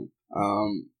Strowman.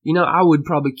 I would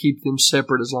probably keep them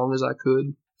separate as long as I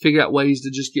could. Figure out ways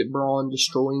to just get Braun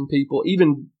destroying people.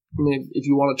 Even if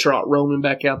you want to trot Roman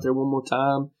back out there one more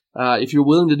time, if you're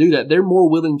willing to do that, they're more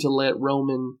willing to let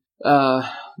Roman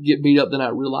get beat up than I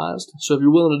realized. So if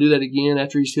you're willing to do that again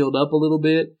after he's healed up a little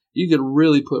bit, you could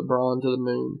really put Braun to the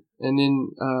moon. And then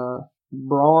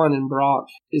Braun and Brock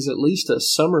is at least a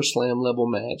SummerSlam level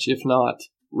match, if not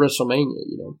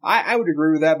WrestleMania, I would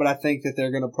agree with that, but I think that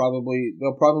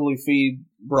they'll probably feed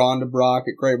Braun to Brock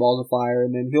at Great Balls of Fire,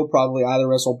 and then he'll probably either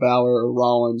wrestle Balor or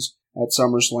Rollins at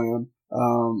SummerSlam.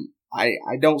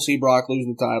 I don't see Brock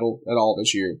losing the title at all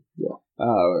this year. Yeah.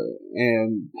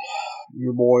 And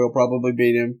your boy will probably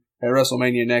beat him at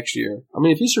WrestleMania next year.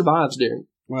 If he survives, Derek.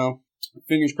 Well,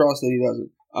 fingers crossed that he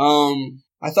doesn't.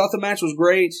 I thought the match was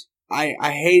great.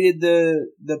 I hated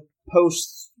the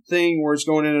post thing where it's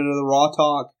going into the Raw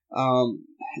talk.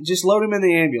 Just load him in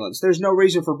the ambulance. There's no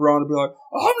reason for Braun to be like,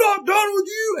 I'm not done with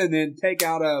you, and then take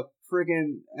out a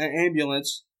freaking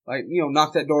ambulance. Like,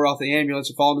 knock that door off the ambulance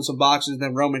and fall into some boxes, and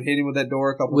then Roman hit him with that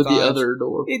door a couple of times. With the other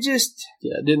door. It just...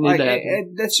 Yeah, didn't need that.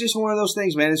 That's just one of those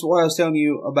things, man. It's what I was telling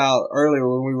you about earlier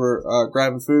when we were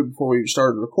grabbing food before we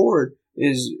started to record,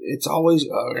 is it's always,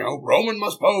 Roman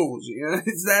must pose.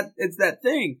 It's that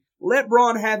thing. Let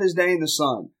Braun have his day in the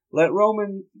sun. Let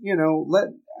Roman,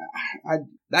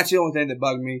 that's the only thing that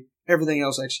bugged me. Everything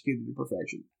else executed to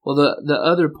perfection. Well, the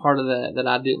other part of that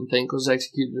I didn't think was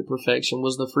executed to perfection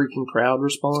was the freaking crowd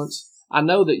response. I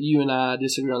know that you and I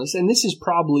disagree on this, and this is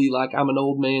probably like I'm an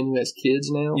old man who has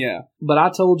kids now. Yeah. But I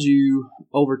told you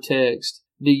over text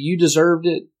that you deserved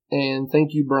it, and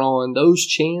thank you, Braun. Those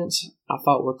chants I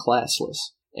thought were classless,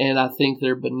 and I think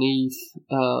they're beneath.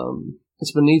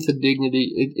 It's beneath the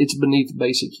dignity. It's beneath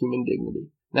basic human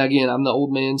dignity. Now, again, I'm the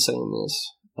old man saying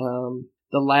this.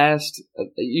 The last,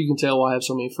 you can tell why I have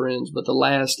so many friends, but the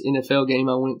last NFL game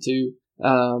I went to,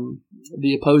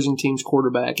 the opposing team's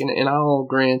quarterback, and I'll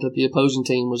grant that the opposing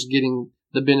team was getting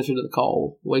the benefit of the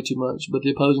call way too much, but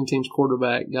the opposing team's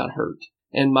quarterback got hurt.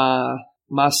 And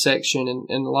my section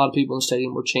and a lot of people in the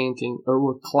stadium were chanting, or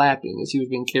were clapping as he was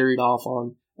being carried off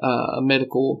on a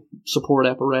medical support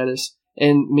apparatus.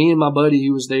 And me and my buddy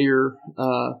who was there,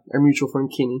 our mutual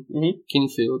friend Kenny, Kenny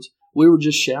Fields, we were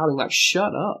just shouting like,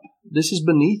 shut up. This is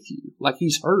beneath you. Like,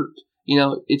 he's hurt.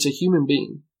 It's a human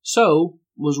being. So,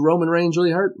 was Roman Reigns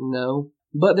really hurt? No.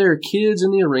 But there are kids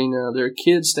in the arena. There are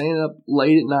kids staying up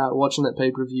late at night watching that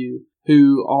pay-per-view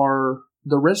who are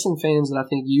the wrestling fans that I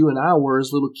think you and I were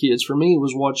as little kids. For me, it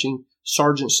was watching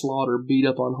Sergeant Slaughter beat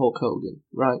up on Hulk Hogan,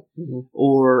 right? Mm-hmm.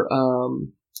 Or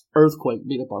Earthquake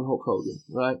beat up on Hulk Hogan,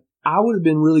 right? I would have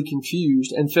been really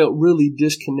confused and felt really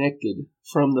disconnected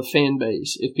from the fan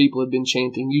base if people had been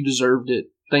chanting, you deserved it,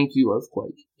 thank you,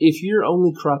 Earthquake. If your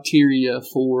only criteria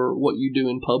for what you do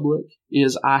in public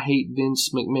is I hate Vince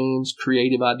McMahon's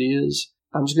creative ideas,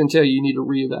 I'm just going to tell you, you need to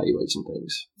reevaluate some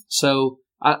things. So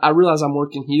I realize I'm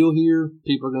working heel here.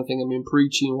 People are going to think I'm being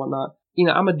preachy and whatnot.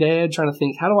 I'm a dad trying to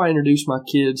think, how do I introduce my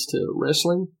kids to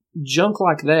wrestling? Junk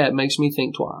like that makes me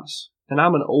think twice. And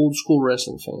I'm an old school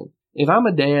wrestling fan. If I'm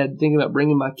a dad thinking about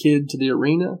bringing my kid to the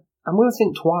arena, I'm going to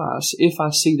think twice if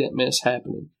I see that mess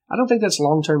happening. I don't think that's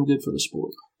long-term good for the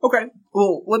sport. Okay.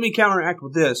 Well, let me counteract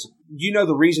with this. Do you know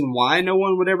the reason why no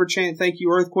one would ever chant thank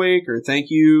you, Earthquake, or thank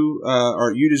you,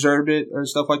 or you deserved it, or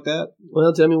stuff like that?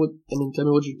 Well, tell me what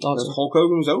your thoughts are. Hulk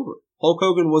Hogan was over. Hulk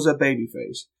Hogan was a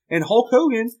babyface. And Hulk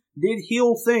Hogan did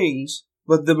heel things,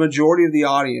 but the majority of the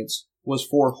audience was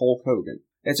for Hulk Hogan.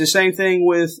 It's the same thing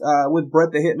with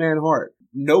Bret the Hitman Hart.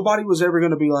 Nobody was ever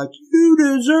going to be like, you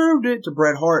deserved it to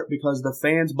Bret Hart, because the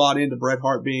fans bought into Bret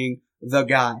Hart being the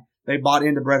guy. They bought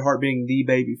into Bret Hart being the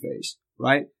babyface,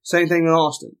 right? Same thing with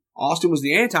Austin. Austin was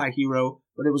the anti-hero,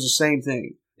 but it was the same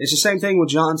thing. It's the same thing with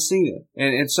John Cena,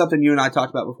 and it's something you and I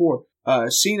talked about before.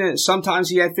 Cena, sometimes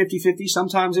he had 50-50,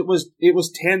 sometimes it was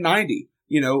 10-90.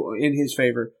 in his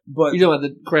favor. But you know about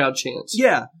the crowd chants.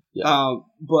 Yeah.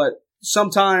 But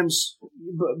sometimes,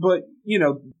 but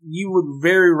you would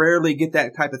very rarely get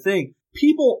that type of thing.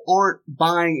 People aren't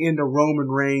buying into Roman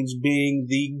Reigns being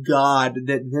the god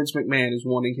that Vince McMahon is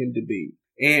wanting him to be.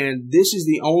 And this is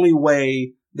the only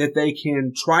way that they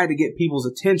can try to get people's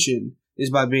attention is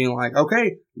by being like,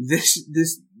 okay, this,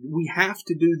 we have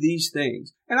to do these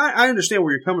things. And I understand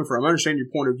where you're coming from. I understand your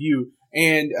point of view.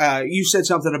 And, you said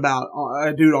something about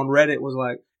a dude on Reddit was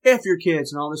like, F your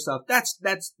kids and all this stuff. That's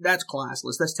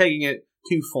classless. That's taking it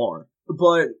too far.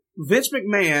 But Vince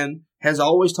McMahon has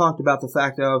always talked about the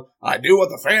fact of, I do what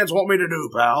the fans want me to do,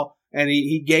 pal. And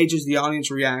he gauges the audience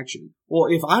reaction. Well,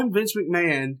 if I'm Vince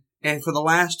McMahon and for the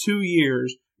last 2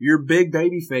 years, your big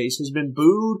baby face has been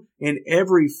booed in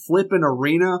every flippin'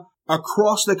 arena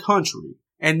across the country.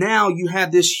 And now you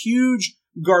have this huge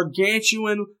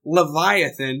gargantuan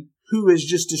Leviathan who has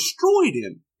just destroyed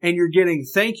him. And you're getting,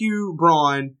 thank you,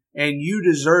 Braun, and you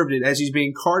deserved it as he's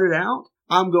being carted out.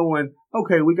 I'm going,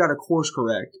 okay, we got to course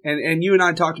correct. And you and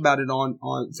I talked about it on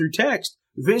through text.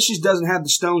 Vince just doesn't have the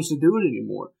stones to do it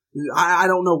anymore. I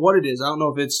don't know what it is. I don't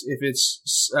know if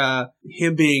it's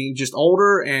him being just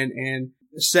older and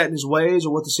set in his ways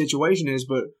or what the situation is,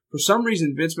 but for some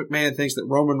reason Vince McMahon thinks that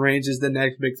Roman Reigns is the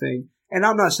next big thing. And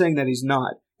I'm not saying that he's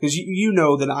not, because you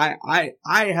know that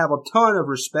I have a ton of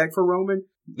respect for Roman.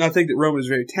 I think that Roman is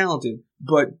very talented,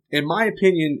 but in my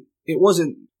opinion, it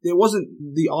wasn't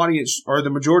the audience or the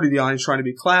majority of the audience trying to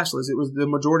be classless. It was the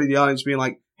majority of the audience being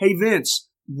like, hey Vince,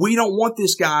 we don't want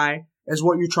this guy as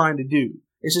what you're trying to do.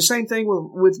 It's the same thing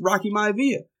with Rocky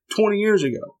Maivia 20 years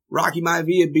ago. Rocky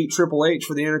Maivia beat Triple H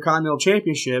for the Intercontinental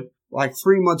Championship like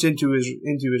 3 months into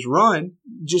his run.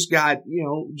 Just got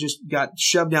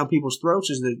shoved down people's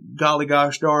throats as the golly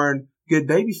gosh darn good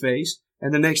babyface.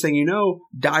 And the next thing you know,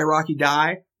 die Rocky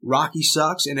die. Rocky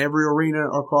sucks in every arena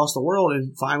across the world.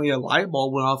 And finally a light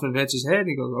bulb went off in Vince's head and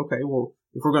he goes, okay, well,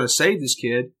 if we're going to save this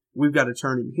kid, we've got to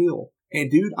turn him heel.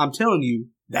 And dude, I'm telling you,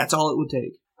 that's all it would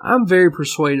take. I'm very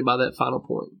persuaded by that final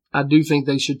point. I do think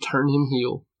they should turn him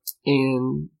heel.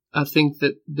 And I think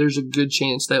that there's a good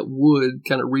chance that would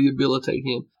kind of rehabilitate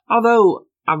him. Although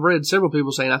I've read several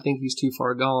people saying I think he's too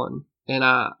far gone. And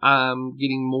I'm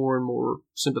getting more and more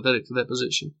sympathetic to that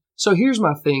position. So here's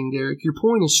my thing, Derek. Your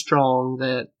point is strong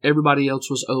that everybody else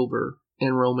was over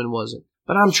and Roman wasn't.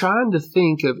 But I'm trying to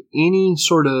think of any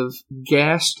sort of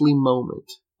ghastly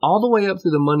moment all the way up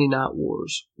through the Monday Night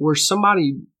Wars where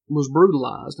somebody was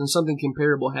brutalized and something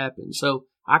comparable happened. So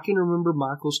I can remember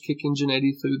Michaels kicking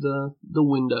Jannetty through the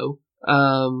window.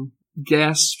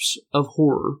 Gasps of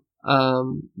horror.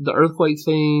 The earthquake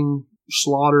thing,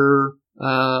 Slaughter,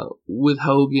 with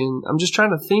Hogan. I'm just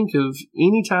trying to think of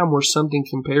any time where something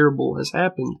comparable has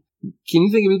happened. Can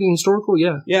you think of anything historical?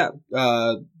 Yeah. Yeah.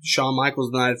 Shawn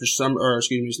Michaels, the night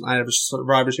of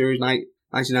Survivor Series,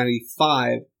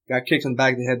 1995, got kicked in the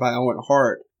back of the head by Owen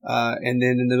Hart, and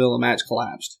then in the middle of the match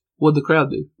collapsed. What'd the crowd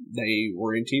do? They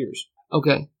were in tears.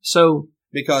 Okay. So.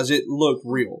 Because it looked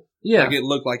real. Yeah. Like it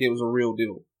looked like it was a real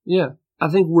deal. Yeah. I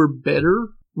think we're better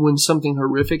when something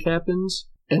horrific happens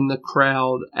and the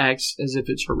crowd acts as if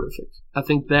it's horrific. I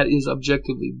think that is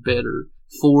objectively better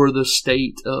for the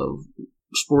state of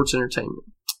sports entertainment.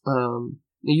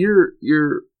 Your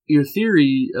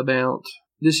theory about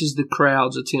this is the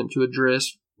crowd's attempt to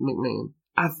address McMahon.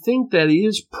 I think that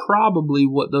is probably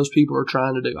what those people are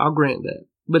trying to do. I'll grant that.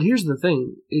 But here's the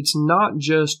thing. It's not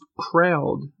just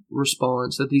crowd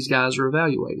response that these guys are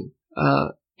evaluating.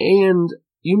 And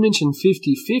you mentioned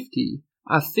 50-50.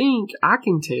 I think I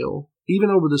can tell, even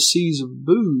over the seas of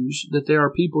boos, that there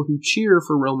are people who cheer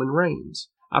for Roman Reigns.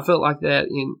 I felt like that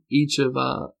in each of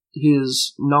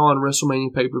his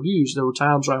non-WrestleMania pay-per-views. There were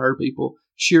times where I heard people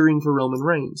cheering for Roman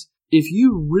Reigns. If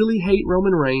you really hate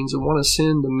Roman Reigns and want to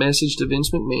send a message to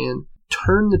Vince McMahon,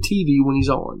 turn the TV when he's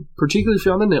on. Particularly if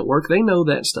you're on the network. They know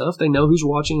that stuff. They know who's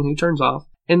watching and who turns off.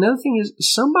 And the other thing is,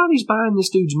 somebody's buying this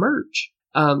dude's merch.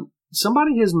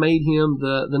 Somebody has made him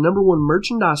the number one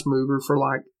merchandise mover for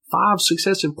like 5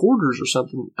 successive quarters or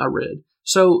something, I read.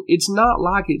 So it's not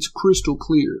like it's crystal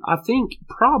clear. I think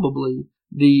probably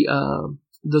the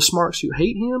smarks who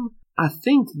hate him, I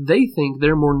think they think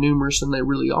they're more numerous than they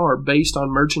really are based on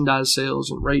merchandise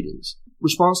sales and ratings.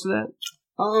 Response to that?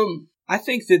 I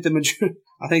think that the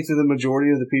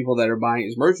majority of the people that are buying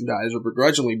his merchandise are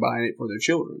begrudgingly buying it for their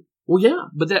children. Well, yeah,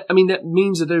 but that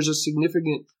means that there's a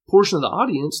significant portion of the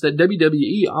audience that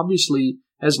WWE obviously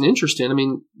has an interest in. I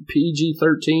mean,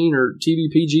 PG-13 or TV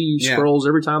PG scrolls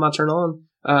every time I turn on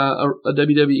a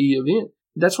WWE event.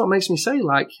 That's what makes me say,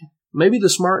 like, maybe the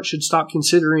smart should stop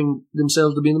considering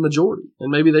themselves to be in the majority.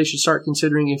 And maybe they should start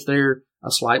considering if they're a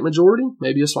slight majority,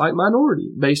 maybe a slight minority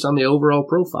based on the overall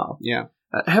profile. Yeah.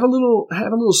 Have a little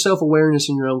self-awareness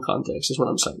in your own context is what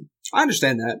I'm saying. I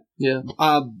understand that. Yeah.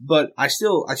 But I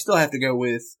still have to go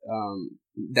with,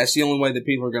 that's the only way that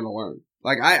people are going to learn.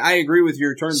 Like, I agree with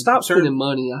your turn. Stop spending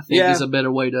money, I think, is a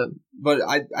better way to. But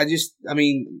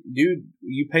dude,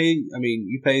 you paid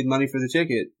money for the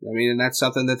ticket. I mean, and that's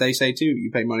something that they say too. You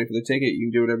pay money for the ticket. You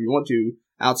can do whatever you want to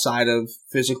outside of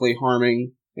physically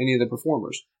harming any of the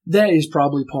performers. That is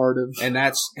probably part of. And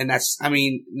that's, I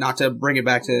mean, not to bring it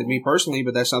back to me personally,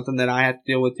 but that's something that I have to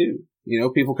deal with too. You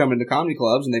know, people come into comedy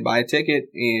clubs and they buy a ticket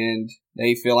and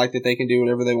they feel like that they can do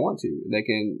whatever they want to. They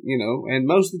can, you know, and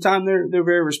most of the time they're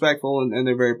very respectful and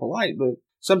they're very polite, but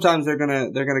sometimes they're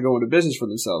gonna go into business for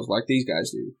themselves like these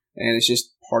guys do. And it's just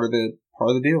part of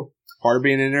the deal. Part of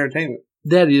being in entertainment.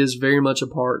 That is very much a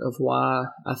part of why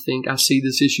I think I see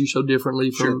this issue so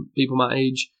differently from people my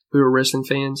age who are wrestling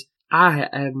fans. I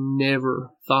have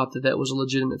never thought that was a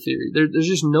legitimate theory. There's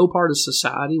just no part of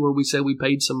society where we say we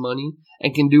paid some money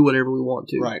and can do whatever we want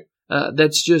to. Right.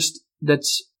 That's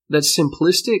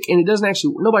simplistic, and it doesn't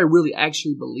actually. Nobody really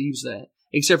actually believes that,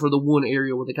 except for the one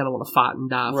area where they kind of want to fight and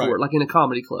die for it, like in a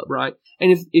comedy club, right?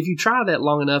 And if you try that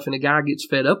long enough, and a guy gets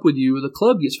fed up with you, or the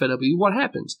club gets fed up with you, what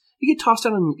happens? You get tossed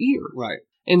out on your ear. Right.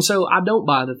 And so I don't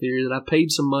buy the theory that I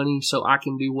paid some money so I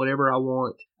can do whatever I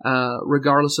want,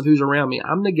 regardless of who's around me.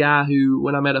 I'm the guy who,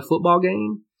 when I'm at a football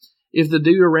game, if the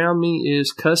dude around me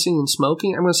is cussing and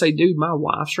smoking, I'm going to say, dude, my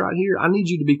wife's right here. I need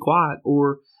you to be quiet.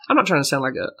 Or I'm not trying to sound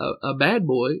like a bad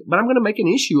boy, but I'm going to make an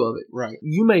issue of it. Right.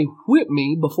 You may whip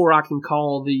me before I can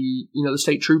call the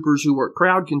state troopers who work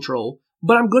crowd control,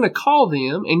 but I'm going to call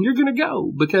them and you're going to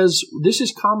go because this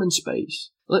is common space.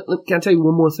 Can I tell you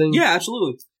one more thing? Yeah,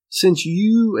 absolutely. Since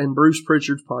you and Bruce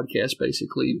Pritchard's podcast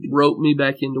basically roped me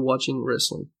back into watching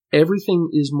wrestling, everything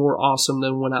is more awesome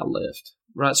than when I left,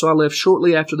 right? So I left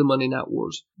shortly after the Monday Night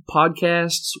Wars.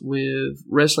 Podcasts with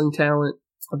wrestling talent,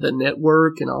 the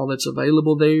network and all that's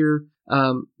available there,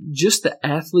 just the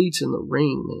athletes in the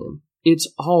ring, man. It's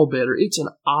all better. It's an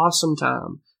awesome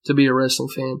time to be a wrestling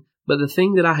fan. But the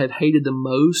thing that I have hated the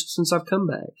most since I've come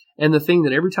back, and the thing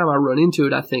that every time I run into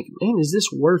it, I think, man, is this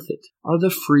worth it? Are the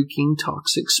freaking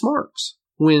toxic smarks.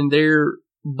 When they're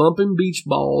bumping beach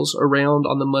balls around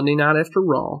on the Monday night after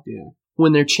Raw. Yeah.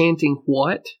 When they're chanting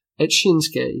what at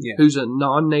Shinsuke, who's a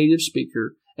non-native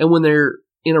speaker. And when they're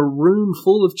in a room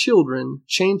full of children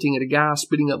chanting at a guy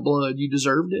spitting up blood, you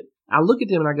deserved it. I look at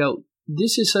them and I go,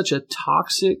 this is such a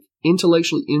toxic,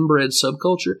 intellectually inbred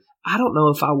subculture. I don't know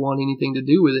if I want anything to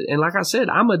do with it. And like I said,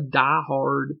 I'm a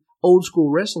diehard old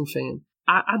school wrestling fan.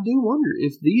 I do wonder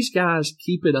if these guys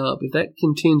keep it up, if that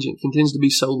contingent continues to be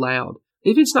so loud,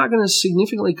 if it's not going to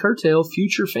significantly curtail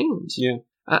future fans. Yeah.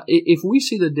 If we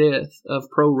see the death of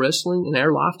pro wrestling in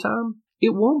our lifetime,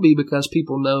 it won't be because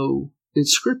people know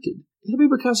it's scripted. It'll be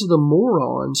because of the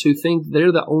morons who think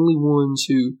they're the only ones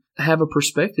who have a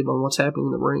perspective on what's happening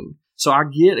in the ring. So I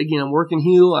get, again, I'm working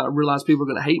heel. I realize people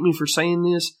are going to hate me for saying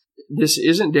this. This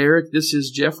isn't Derek. This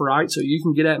is Jeff Wright. So you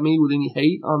can get at me with any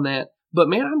hate on that. But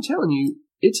man, I'm telling you,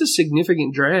 it's a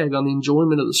significant drag on the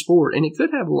enjoyment of the sport. And it could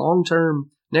have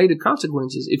long-term negative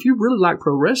consequences. If you really like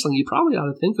pro wrestling, you probably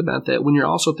ought to think about that when you're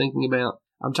also thinking about,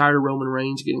 I'm tired of Roman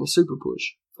Reigns getting a super push.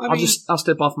 I'll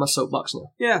step off my soapbox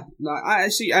now. Yeah, no, I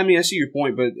see. I mean, I see your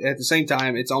point, but at the same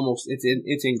time, it's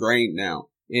ingrained now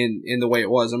in the way it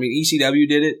was. I mean, ECW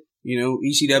did it. You know,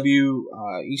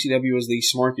 ECW was the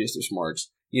smarkest of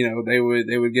smarks. You know, they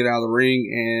would get out of the ring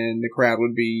and the crowd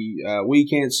would be, we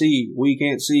can't see,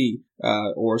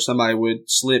 or somebody would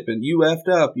slip and you effed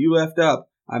up.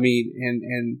 I mean,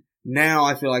 and now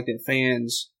I feel like that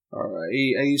fans, or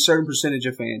a certain percentage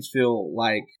of fans feel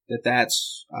like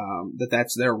that's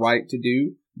their right to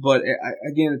do. But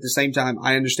again, at the same time,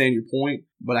 I understand your point,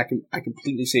 but I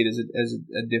completely see it as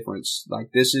a difference.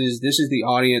 Like this is the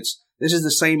audience. This is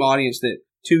the same audience that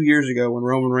 2 years ago when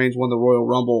Roman Reigns won the Royal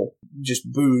Rumble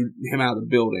just booed him out of the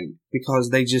building because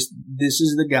this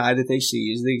is the guy that they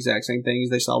see is the exact same thing as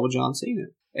they saw with John Cena.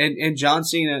 And John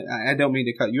Cena, I don't mean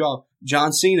to cut you off.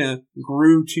 John Cena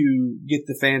grew to get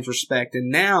the fans' respect, and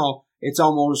now it's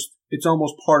almost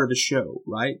part of the show,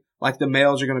 right? Like the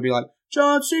males are going to be like,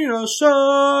 John Cena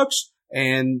sucks,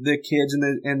 and the kids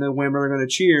and the women are going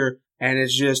to cheer, and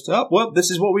it's just, oh, well,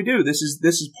 this is what we do. This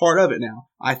is part of it now.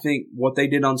 I think what they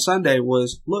did on Sunday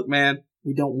was, look, man,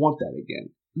 we don't want that again.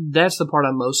 That's the part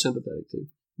I'm most sympathetic to.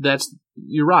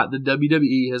 You're right. The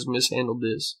WWE has mishandled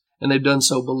this, and they've done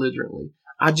so belligerently.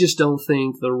 I just don't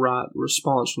think the right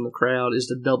response from the crowd is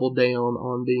to double down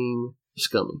on being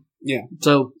scummy. Yeah.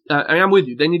 So, I'm with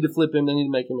you. They need to flip him. They need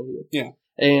to make him a heel. Yeah.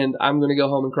 And I'm going to go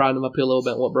home and cry into my pillow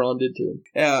about what Braun did to him.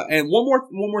 And one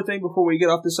more thing before we get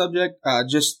off the subject,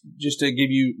 just to give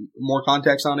you more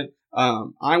context on it.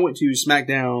 I went to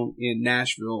SmackDown in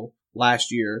Nashville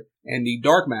last year, and the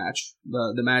dark match,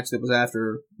 the match that was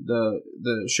after the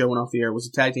show went off the air, was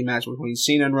a tag team match between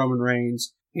Cena and Roman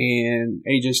Reigns and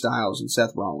AJ Styles and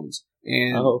Seth Rollins.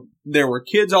 And there were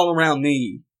kids all around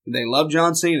me. They loved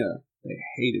John Cena. They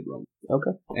hated Roman.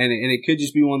 Okay. And it could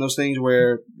just be one of those things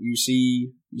where you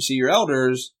see your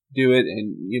elders do it,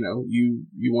 and you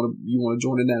want to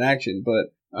join in that action.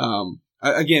 But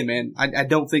again, man, I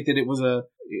don't think that it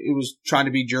was trying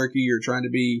to be jerky or trying to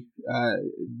be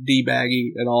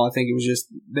D-baggy at all. I think it was just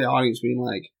the audience being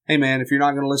like, hey man, if you're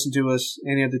not going to listen to us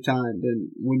any other time, then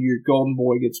when your golden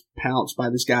boy gets pounced by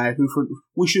this guy who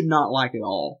we should not like at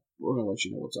all, we're going to let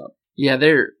you know what's up. Yeah,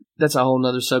 that's a whole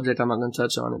nother subject. I'm not going to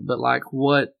touch on it. But like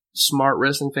what smart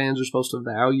wrestling fans are supposed to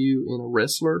value in a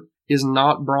wrestler is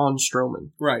not Braun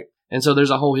Strowman. Right. And so there's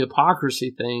a whole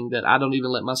hypocrisy thing that I don't even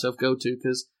let myself go to,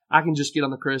 because I can just get on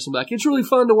the crest and be like, it's really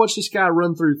fun to watch this guy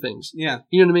run through things. Yeah.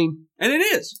 You know what I mean? And it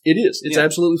is. It is. It's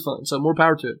absolutely fun. So more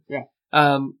power to it. Yeah.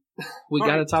 We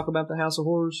got to talk about the House of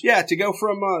Horrors. Yeah. To go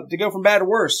from bad to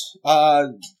worse,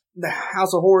 the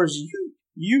House of Horrors,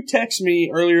 you text me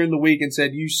earlier in the week and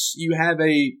said you have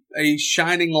a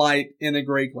shining light in a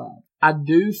gray cloud. I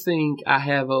do think I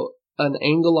have an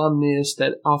angle on this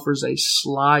that offers a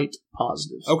slight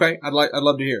positive. Okay, I'd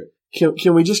love to hear it.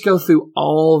 Can we just go through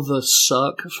all the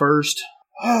suck first?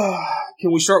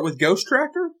 Can we start with Ghost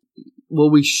Tractor? Well,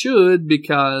 we should,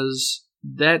 because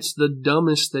that's the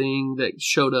dumbest thing that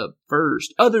showed up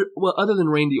first. Other than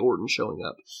Randy Orton showing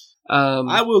up.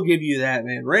 I will give you that,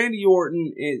 man. Randy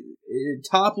Orton,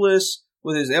 topless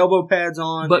with his elbow pads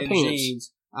on but and pants.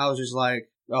 Jeans. I was just like,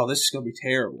 oh, this is going to be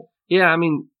terrible. Yeah, I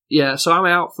mean, yeah, so I'm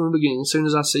out from the beginning as soon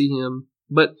as I see him.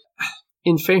 But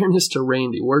in fairness to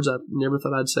Randy, words I never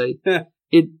thought I'd say,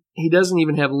 he doesn't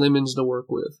even have lemons to work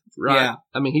with, right? Yeah.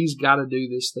 I mean, he's got to do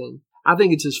this thing. I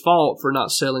think it's his fault for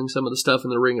not selling some of the stuff in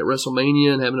the ring at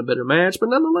WrestleMania and having a better match, but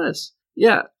nonetheless,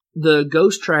 yeah, the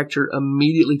Ghost Tractor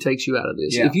immediately takes you out of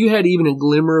this. Yeah. If you had even a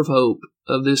glimmer of hope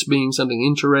of this being something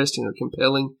interesting or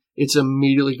compelling, it's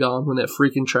immediately gone when that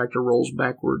freaking tractor rolls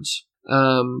backwards.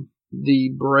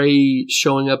 The Bray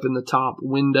showing up in the top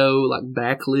window, like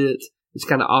backlit. It's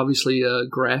kind of obviously a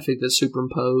graphic that's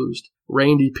superimposed.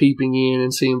 Randy peeping in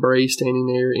and seeing Bray standing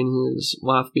there in his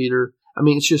wife beater. I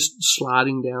mean, it's just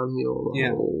sliding downhill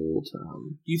the whole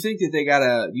time. Do you think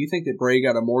that Bray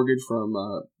got a mortgage from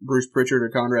Bruce Pritchard or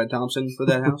Conrad Thompson for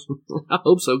that house? I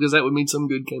hope so, because that would mean some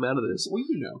good came out of this. Well,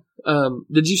 you know.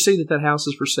 Did you see that house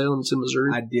is for sale and it's in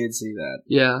Missouri? I did see that.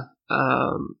 Yeah.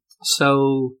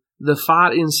 So the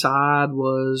fight inside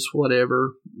was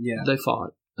whatever. Yeah. They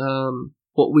fought.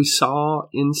 What we saw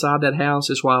inside that house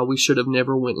is why we should have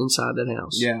never went inside that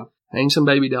house. Yeah. Hang some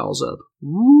baby dolls up.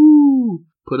 Woo!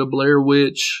 Put a Blair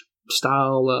Witch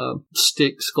style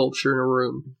stick sculpture in a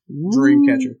room.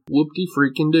 Dreamcatcher. Whoop-de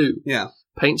freaking do. Yeah.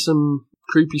 Paint some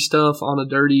creepy stuff on a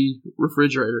dirty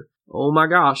refrigerator. Oh my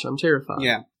gosh, I'm terrified.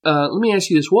 Yeah. Let me ask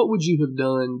you this. What would you have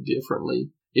done differently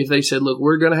if they said, look,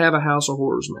 we're going to have a House of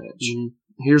Horrors match. Mm-hmm.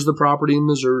 Here's the property in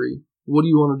Missouri. What do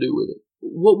you want to do with it?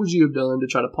 What would you have done to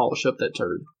try to polish up that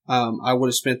turd? I would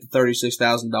have spent the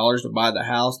 $36,000 to buy the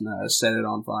house and set it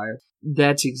on fire.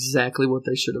 That's exactly what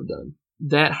they should have done.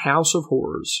 That House of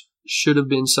Horrors should have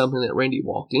been something that Randy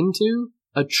walked into.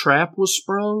 A trap was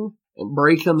sprung, and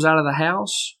Bray comes out of the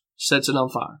house, sets it on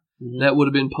fire. Mm-hmm. That would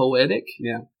have been poetic.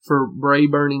 Yeah. For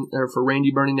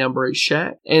Randy burning down Bray's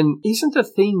shack. And isn't the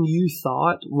thing you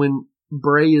thought when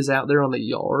Bray is out there on the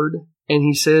yard and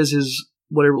he says his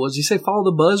whatever it was, he say follow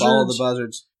the buzzards? Follow the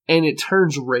buzzards. And it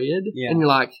turns red. Yeah. And you're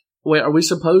like, wait, are we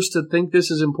supposed to think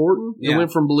this is important? Yeah. It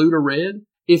went from blue to red.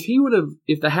 If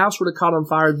the house would have caught on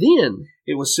fire then.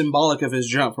 It was symbolic of his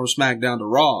jump from SmackDown to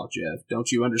Raw, Jeff. Don't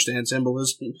you understand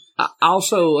symbolism? I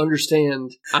also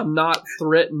understand I'm not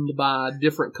threatened by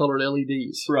different colored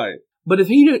LEDs. Right. But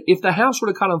if the house would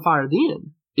have caught on fire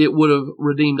then, it would have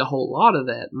redeemed a whole lot of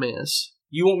that mess.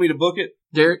 You want me to book it?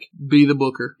 Derek, be the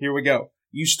booker. Here we go.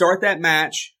 You start that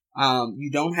match. You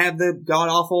don't have the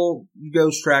god-awful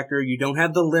Ghost Tractor. You don't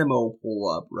have the limo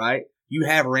pull up, right? You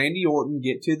have Randy Orton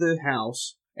get to the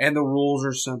house, and the rules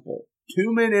are simple.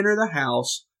 2 men enter the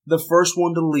house. The first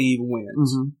one to leave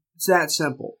wins. Mm-hmm. It's that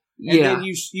simple. And then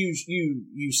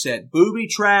you set booby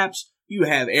traps. You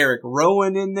have Eric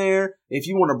Rowan in there. If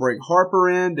you want to bring Harper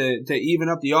in to even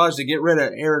up the odds to get rid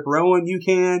of Eric Rowan, you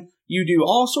can. You do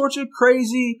all sorts of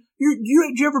crazy. Did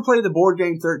you ever play the board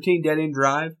game 13 Dead End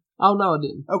Drive? Oh, no, it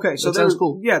didn't. Okay, so that sounds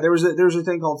cool. Yeah, there was a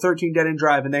thing called 13 Dead End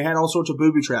Drive, and they had all sorts of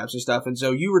booby traps and stuff, and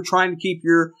so you were trying to keep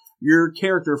your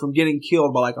character from getting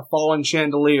killed by like a falling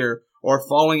chandelier or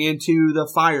falling into the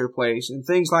fireplace and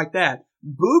things like that.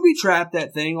 Booby trap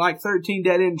that thing like 13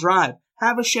 Dead End Drive.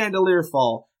 Have a chandelier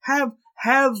fall.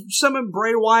 Have some of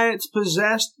Bray Wyatt's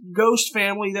possessed ghost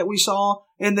family that we saw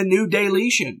in the new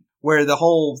Deletion, where the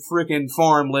whole freaking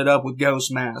farm lit up with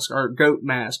ghost mask or goat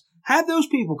mask. Have those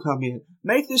people come in,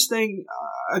 make this thing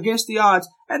against the odds,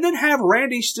 and then have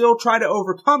Randy still try to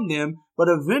overcome them, but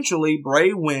eventually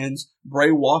Bray wins,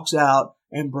 Bray walks out,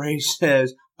 and Bray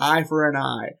says, eye for an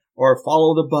eye, or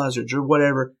follow the buzzards, or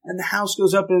whatever, and the house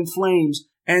goes up in flames,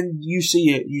 and you see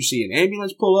it. You see an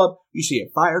ambulance pull up, you see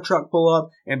a fire truck pull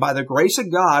up, and by the grace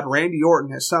of God, Randy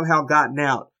Orton has somehow gotten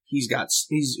out. He's got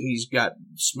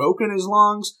smoke in his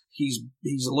lungs, he's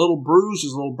a little bruised,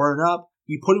 he's a little burnt up.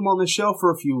 You put him on the shelf for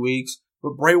a few weeks,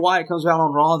 but Bray Wyatt comes out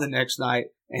on Raw the next night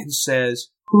and says,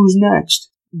 who's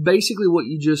next? Basically what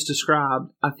you just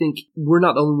described, I think we're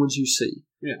not the only ones you see.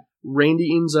 Yeah.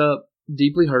 Randy ends up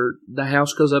deeply hurt. The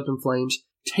house goes up in flames.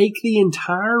 Take the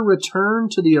entire return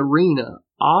to the arena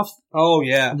off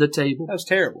the table. That was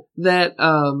terrible. That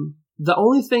the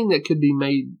only thing that could be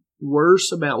made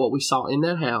worse about what we saw in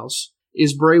that house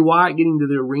is Bray Wyatt getting to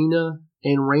the arena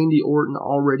and Randy Orton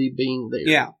already being there.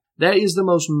 Yeah. That is the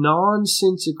most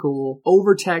nonsensical,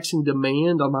 overtaxing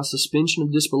demand on my suspension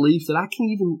of disbelief that I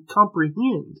can't even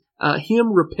comprehend.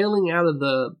 Him rappelling out of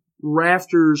the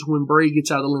rafters when Bray gets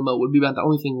out of the limo would be about the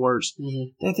only thing worse.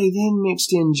 Mm-hmm. That they then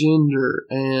mixed in Jinder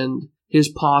and his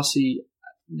posse.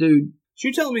 Dude. So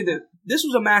you're telling me that this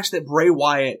was a match that Bray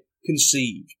Wyatt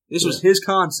conceived. This was his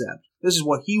concept. This is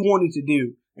what he wanted to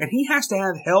do. And he has to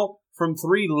have help from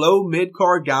 3 low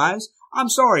mid-card guys? I'm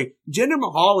sorry. Jinder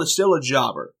Mahal is still a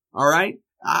jobber. All right?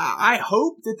 I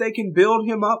hope that they can build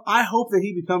him up. I hope that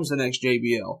he becomes the next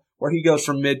JBL, where he goes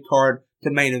from mid-card to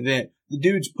main event. The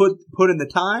dude's put in the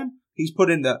time. He's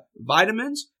put in the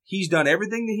vitamins. He's done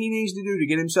everything that he needs to do to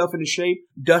get himself into shape.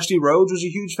 Dusty Rhodes was a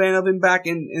huge fan of him back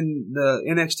in the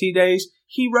NXT days.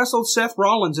 He wrestled Seth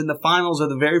Rollins in the finals of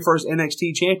the very first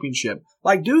NXT championship.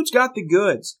 Like, dude's got the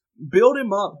goods. Build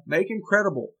him up. Make him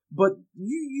credible. But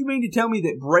you mean to tell me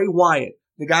that Bray Wyatt,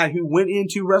 the guy who went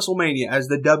into WrestleMania as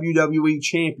the WWE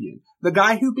champion, the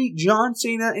guy who beat John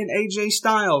Cena and AJ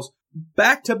Styles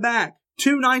back-to-back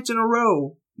 2 nights in a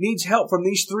row, needs help from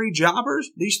these 3 jobbers,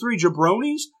 these 3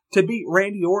 jabronis, to beat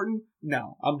Randy Orton?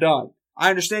 No, I'm done. I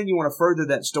understand you want to further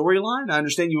that storyline. I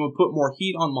understand you want to put more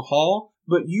heat on Mahal,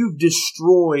 but you've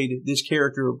destroyed this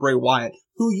character of Bray Wyatt,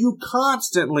 who you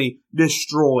constantly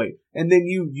destroy. And then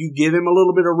you give him a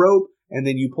little bit of rope, and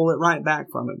then you pull it right back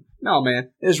from him. No,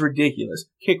 man, it's ridiculous.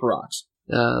 Kick rocks.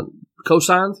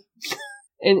 Co-signed.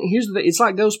 And here's the thing. It's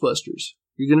like Ghostbusters.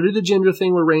 You're going to do the gender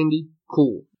thing with Randy.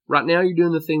 Cool. Right now you're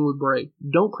doing the thing with Bray.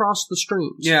 Don't cross the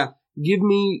streams. Yeah. Give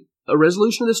me a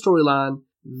resolution of the storyline.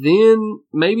 Then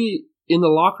maybe in the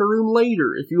locker room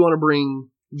later, if you want to bring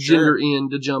Jinder in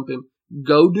to jump him,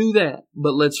 go do that.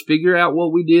 But let's figure out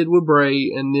what we did with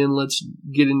Bray, and then let's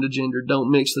get into Jinder.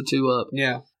 Don't mix the 2 up.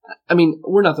 Yeah. I mean,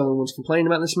 we're not the only ones complaining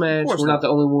about this match. We're not the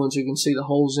only ones who can see the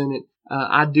holes in it.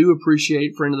 I do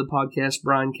appreciate friend of the podcast,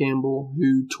 Brian Campbell,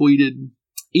 who tweeted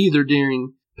either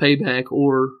during Payback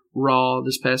or Raw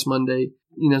this past Monday,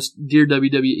 dear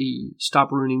WWE,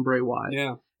 stop ruining Bray Wyatt.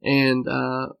 Yeah. And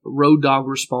Road Dogg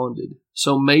responded.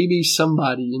 So maybe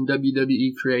somebody in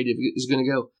WWE Creative is going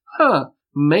to go,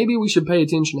 maybe we should pay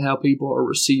attention to how people are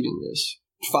receiving this.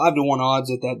 5 to 1 odds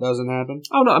that doesn't happen.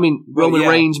 Oh, no, I mean, Roman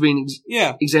Reigns being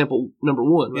example number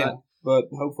 1, right? Yeah, but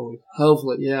hopefully.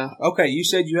 Hopefully, yeah. Okay, you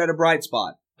said you had a bright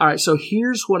spot. All right, so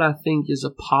here's what I think is a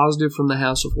positive from the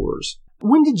House of Horrors.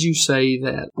 When did you say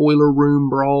that Boiler Room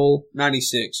Brawl?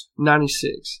 96.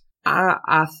 96.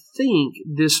 I think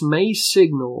this may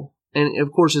signal, and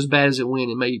of course as bad as it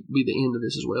went, it may be the end of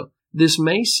this as well. This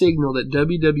may signal that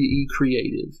WWE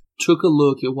Creative took a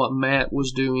look at what Matt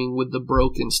was doing with the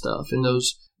broken stuff and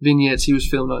those vignettes he was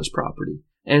filming on his property,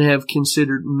 and have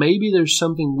considered maybe there's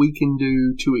something we can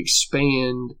do to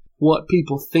expand what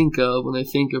people think of when they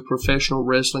think of professional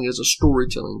wrestling as a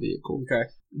storytelling vehicle. Okay.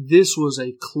 This was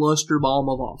a cluster bomb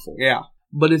of awful. Yeah.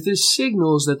 But if this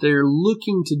signals that they're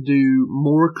looking to do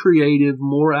more creative,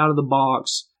 more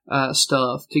out-of-the-box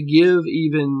stuff, to give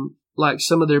even like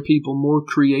some of their people more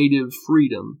creative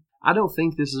freedom, I don't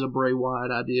think this is a Bray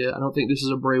Wyatt idea. I don't think this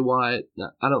is a Bray Wyatt.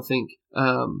 I don't think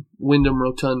Wyndham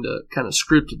Rotunda kind of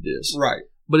scripted this. Right.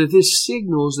 But if this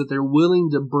signals that they're willing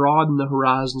to broaden the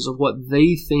horizons of what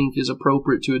they think is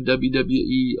appropriate to a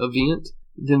WWE event,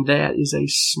 then that is a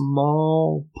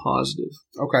small positive.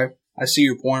 Okay. I see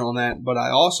your point on that, but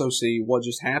I also see what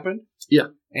just happened. Yeah.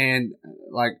 And,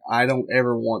 like, I don't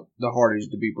ever want the Hardys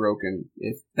to be broken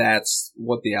if that's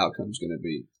what the outcome's going to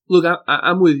be. Look,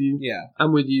 I'm with you. Yeah.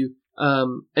 I'm with you.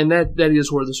 And that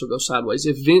is where this will go sideways.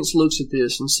 If Vince looks at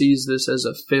this and sees this as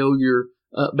a failure,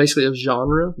 basically of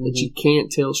genre, that you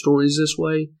can't tell stories this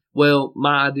way, well,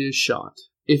 my idea is shot.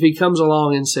 If he comes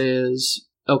along and says,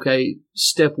 okay,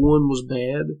 step one was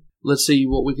bad, let's see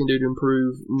what we can do to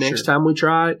improve next time we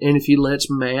try it. And if he lets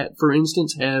Matt, for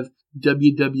instance, have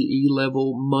WWE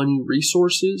level money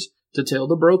resources to tell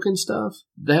the broken stuff,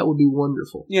 that would be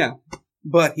wonderful. Yeah.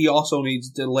 But he also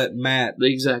needs to let Matt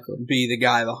be the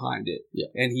guy behind it. Yeah.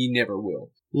 And he never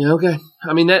will. Yeah, okay.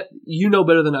 I mean, that you know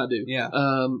better than I do. Yeah.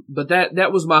 But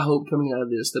that was my hope coming out of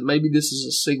this, that maybe this is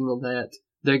a signal that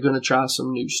they're going to try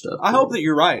some new stuff. I hope that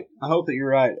you're right. I hope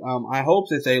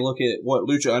that they look at what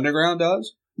Lucha Underground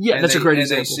does. Yeah, that's a great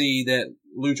example. And they see that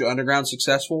Lucha Underground's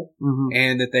successful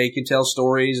and that they can tell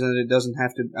stories and it doesn't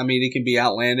have to, I mean, it can be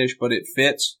outlandish, but it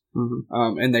fits.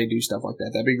 And they do stuff like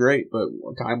that. That'd be great, but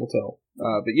time will tell.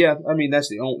 But yeah, I mean, that's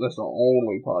the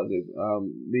only positive.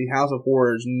 The House of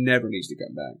Horrors never needs to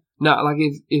come back. No, like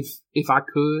if I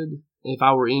could, if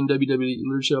I were in WWE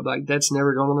leadership, like that's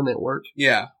never going on the network.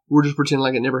 Yeah. We're just pretending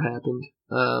like it never happened.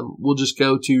 We'll just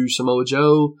go to Samoa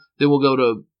Joe, then we'll go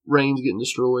to Reigns getting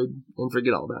destroyed and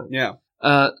forget all about it. Yeah.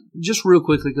 Just real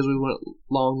quickly, because we went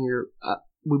long here,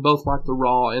 we both liked the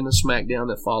Raw and the SmackDown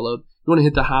that followed. You want to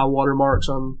hit the high water marks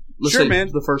on, let's say,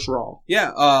 the first Raw?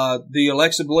 Yeah. The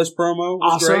Alexa Bliss promo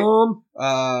was awesome.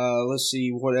 Great. Let's see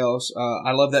what else.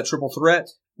 I love that triple threat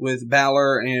with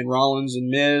Balor and Rollins and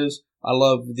Miz. I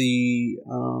love the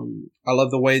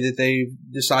way that they've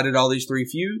decided all these three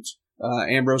feuds.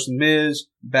 Ambrose and Miz,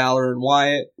 Balor and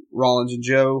Wyatt, Rollins and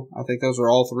Joe. I think those are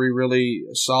all three really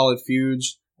solid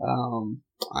feuds.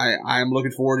 I'm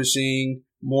looking forward to seeing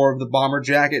more of the bomber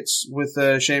jackets with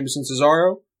Sheamus and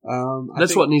Cesaro.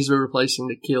 That's what needs to be replacing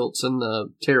the kilts and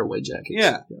the tearaway jackets.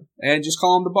 Yeah. And just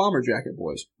call them the bomber jacket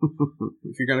boys.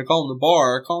 If you're going to call them the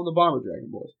bar, call them the bomber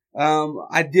jacket boys. You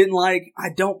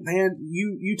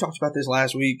talked about this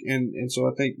last week, and so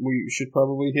I think we should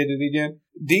probably hit it again.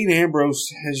 Dean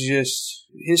Ambrose his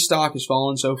stock has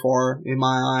fallen so far in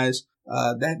my eyes.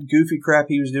 That goofy crap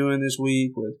he was doing this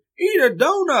week with eat a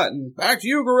donut and back to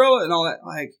you, gorilla, and all that,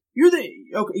 like, you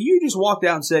just walked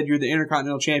out and said you're the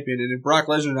Intercontinental Champion, and if Brock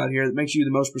Lesnar's not here, that makes you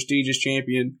the most prestigious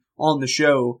champion on the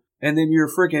show, and then you're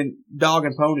a freaking dog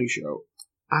and pony show.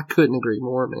 I couldn't agree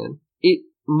more, man.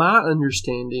 My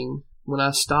understanding, when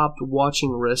I stopped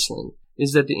watching wrestling,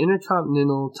 is that the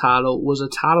Intercontinental title was a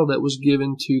title that was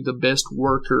given to the best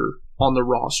worker on the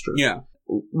roster. Yeah.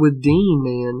 With Dean,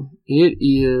 man, it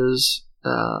is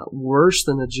worse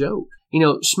than a joke. You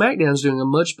know, SmackDown's doing a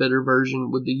much better version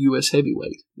with the U.S.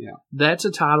 Heavyweight. Yeah. That's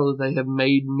a title that they have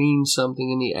made mean something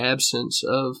in the absence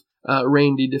of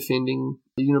Randy defending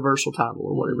the Universal title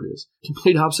or whatever it is.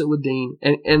 Complete opposite with Dean.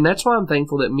 And that's why I'm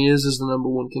thankful that Miz is the number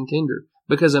one contender.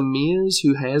 Because a Miz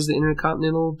who has the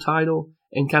Intercontinental title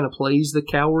and kind of plays the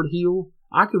coward heel,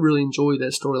 I could really enjoy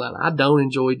that storyline. I don't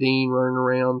enjoy Dean running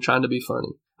around trying to be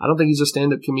funny. I don't think he's a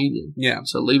stand-up comedian. Yeah.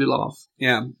 So leave it off.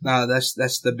 Yeah. That's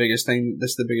the biggest thing.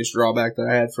 That's the biggest drawback that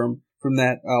I had from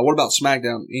that. What about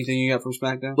SmackDown? Anything you got from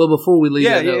SmackDown? Well, before we leave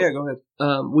that, go ahead.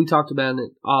 We talked about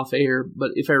it off air,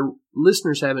 but if our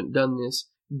listeners haven't done this,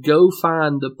 go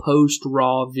find the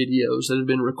post-Raw videos that have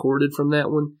been recorded from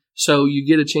that one. So you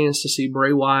get a chance to see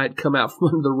Bray Wyatt come out from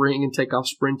under the ring and take off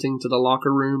sprinting to the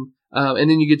locker room. And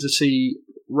then you get to see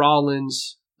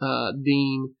Rollins,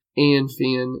 Dean, and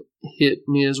Finn hit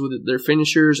Miz with their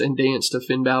finishers and dance to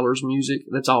Finn Balor's music.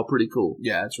 That's all pretty cool.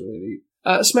 Yeah, it's really neat.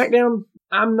 SmackDown,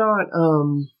 I'm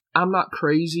not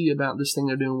crazy about this thing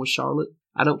they're doing with Charlotte.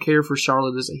 I don't care for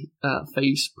Charlotte as a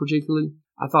face particularly.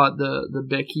 I thought the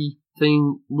Becky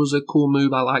thing was a cool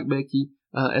move. I like Becky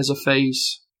as a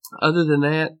face. Other than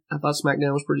that, I thought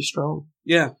SmackDown was pretty strong.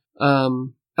 Yeah. I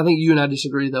think you and I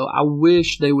disagree, though. I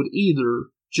wish they would either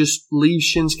just leave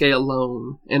Shinsuke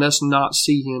alone and us not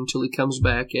see him till he comes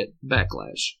back at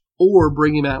Backlash, or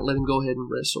bring him out and let him go ahead and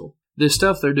wrestle. The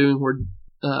stuff they're doing where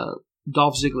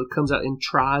Dolph Ziggler comes out and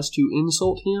tries to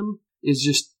insult him is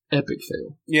just epic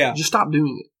fail. Yeah. Just stop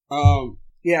doing it.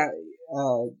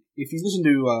 If you listen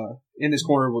to In This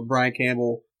Corner with Brian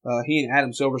Campbell, he and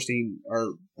Adam Silverstein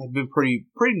have been pretty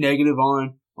negative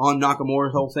on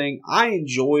Nakamura's whole thing. I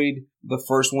enjoyed the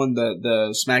first one,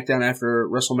 the SmackDown after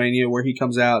WrestleMania, where he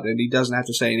comes out and he doesn't have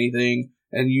to say anything,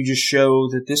 and you just show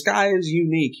that this guy is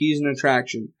unique. He's an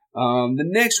attraction. The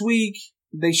next week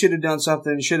they should have done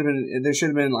something. There should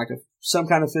have been like some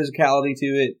kind of physicality to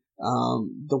it.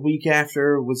 The week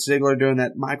after with Ziggler doing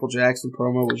that Michael Jackson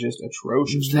promo was just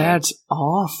atrocious. That's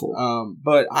awful.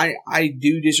 But I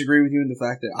do disagree with you in the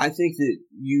fact that I think that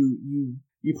you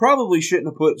probably shouldn't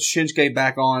have put Shinsuke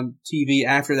back on TV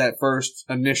after that first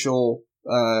initial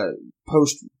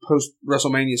post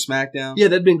WrestleMania SmackDown. Yeah,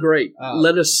 that'd been great.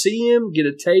 Let us see him, get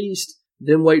a taste,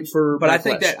 then wait for. But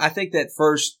Backlash. I think that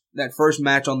first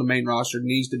match on the main roster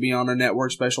needs to be on a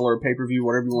network special or a pay-per-view,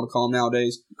 whatever you want to call them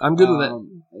nowadays. I'm good with that.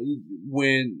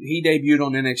 When he debuted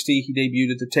on NXT, he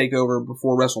debuted at the TakeOver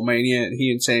before WrestleMania, and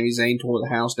he and Sami Zayn tore the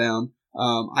house down.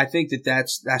 I think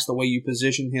that's the way you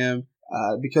position him,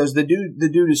 because the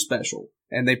dude is special,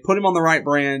 and they put him on the right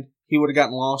brand. He would have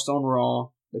gotten lost on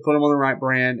Raw. They put him on the right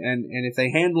brand, and if they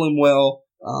handle him well,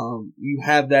 you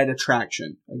have that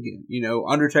attraction again.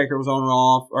 Undertaker was on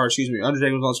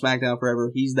Undertaker was on SmackDown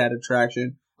forever. He's that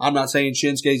attraction. I'm not saying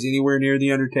Shinsuke's anywhere near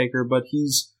the Undertaker, but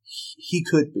he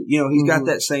could be. He's got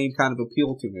that same kind of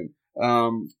appeal to him.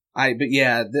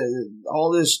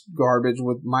 All this garbage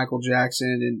with Michael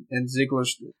Jackson and Ziggler.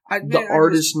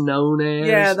 Artist known as.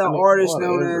 Yeah, artist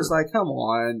whatever. known as. Like, come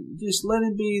on. Just let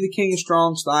him be the King of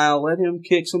Strong Style. Let him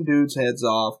kick some dudes' heads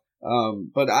off.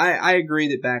 But I agree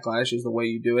that Backlash is the way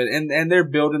you do it. And they're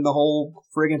building the whole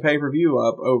friggin' pay-per-view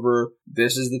up over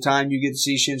this is the time you get to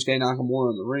see Shinsuke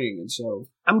Nakamura in the ring. And so.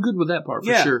 I'm good with that part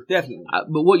for sure. Definitely.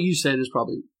 But what you said is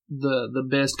probably the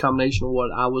best combination of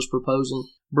what I was proposing.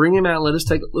 Bring him out, let us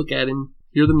take a look at him,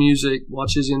 hear the music,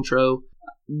 watch his intro,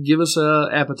 give us a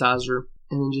appetizer,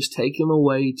 and then just take him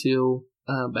away till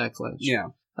Backlash. Yeah.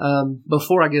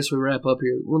 Before I guess we wrap up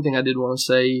here, one thing I did want to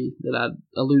say that I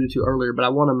alluded to earlier, but I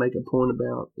want to make a point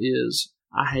about is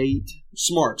I hate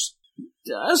Smarks.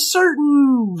 A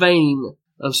certain vein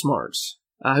of Smarks,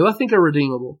 who I think are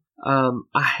redeemable.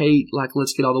 I hate,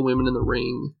 let's get all the women in the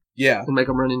ring. Yeah. And make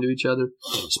them run into each other.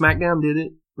 SmackDown did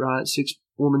it, right?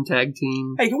 6-woman tag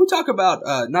team. Hey, can we talk about,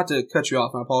 not to cut you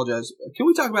off, I apologize. Can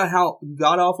we talk about how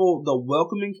god-awful the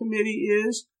welcoming committee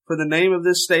is for the name of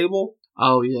this stable?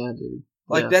 Oh, yeah, dude.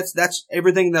 That's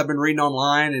everything that I've been reading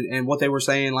online and what they were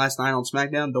saying last night on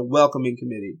SmackDown, the welcoming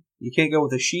committee. You can't go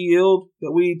with the Shield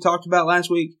that we talked about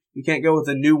last week. You can't go with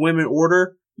the New Women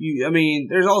Order.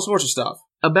 There's all sorts of stuff.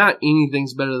 About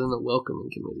anything's better than the welcoming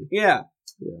committee. Yeah.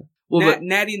 Yeah. Well,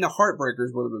 Natty and the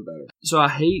Heartbreakers would have been better. So I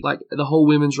hate, the whole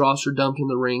women's roster dumped in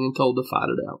the ring and told to fight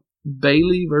it out.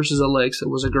 Bayley versus Alexa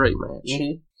was a great match.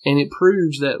 Mm-hmm. And it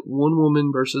proves that one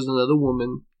woman versus another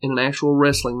woman in an actual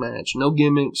wrestling match, no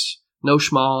gimmicks, no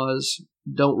schmas,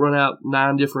 don't run out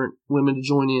 9 different women to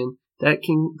join in. That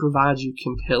can provide you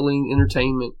compelling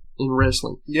entertainment in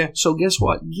wrestling. Yeah. So guess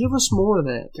what? Give us more of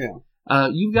that. Yeah.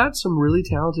 You've got some really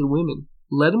talented women.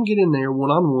 Let them get in there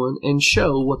one-on-one and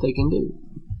show what they can do.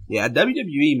 Yeah,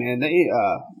 WWE, man,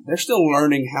 they're still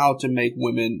learning how to make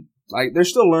women, they're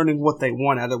still learning what they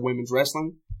want out of women's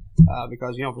wrestling.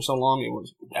 Because, for so long it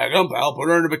was, I'll put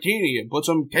her in a bikini and put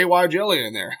some KY jelly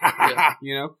in there.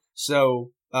 Yeah.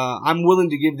 So, I'm willing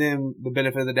to give them the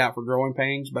benefit of the doubt for growing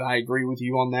pains, but I agree with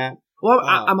you on that. Well,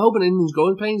 I'm hoping in these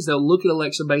growing pains, they'll look at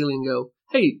Alexa Bailey and go,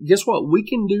 hey, guess what? We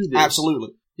can do this. Absolutely.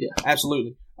 Yeah.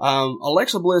 Absolutely.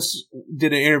 Alexa Bliss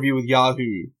did an interview with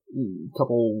Yahoo a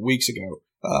couple weeks ago.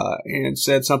 And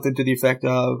said something to the effect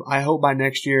of, I hope by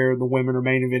next year the women are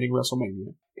main eventing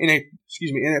WrestleMania. In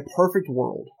a perfect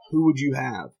world, who would you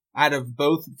have out of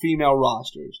both female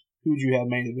rosters? Who would you have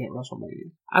main event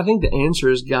WrestleMania? I think the answer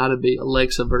has got to be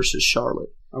Alexa versus Charlotte.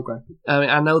 Okay.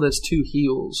 I know that's 2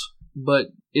 heels, but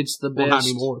it's the best. Well, not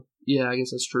anymore. Yeah, I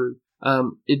guess that's true.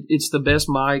 It's the best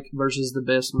Mike versus the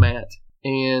best Matt.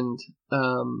 And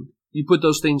you put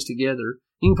those things together,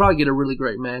 you can probably get a really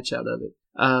great match out of it.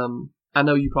 I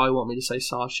know you probably want me to say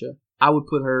Sasha. I would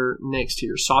put her next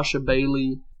here. Sasha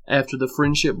Bailey, after the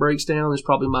friendship breaks down, is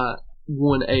probably my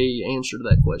 1A answer to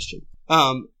that question.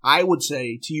 I would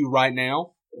say to you right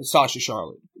now, Sasha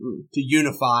Charlotte to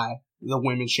unify the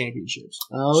women's championships.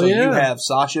 Oh, so yeah. you have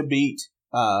Sasha beat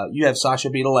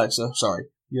Alexa. Sorry.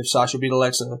 You have Sasha beat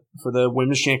Alexa for the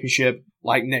women's championship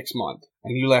next month.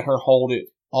 And you let her hold it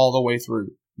all the way through.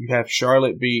 You have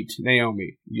Charlotte beat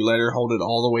Naomi. You let her hold it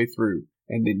all the way through.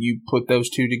 And then you put those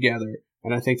two together.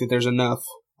 And I think that there's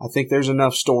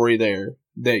enough story there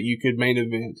that you could main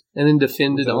event. And then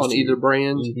defend it on either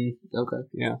brand? Mm-hmm. Okay.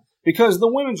 Yeah. Because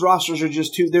the women's rosters are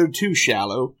just they're too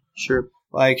shallow. Sure.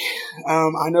 I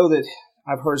know that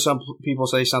I've heard some people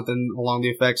say something along the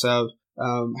effects of,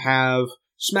 have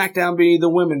SmackDown be the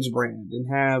women's brand and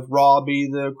have Raw be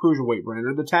the cruiserweight brand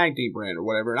or the tag team brand or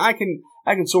whatever. And I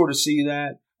can sort of see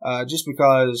that, just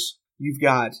because you've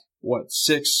got,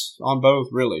 6 on both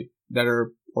really that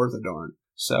are worth a darn.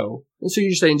 So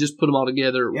you're saying just put them all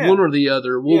together, Yeah. one or the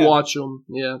other. We'll watch them.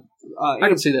 Yeah, I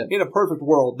can see that. in a perfect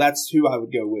world, that's who I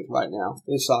would go with right now.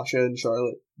 Is Sasha and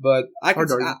Charlotte. But I could,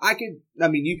 I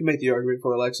mean, you can make the argument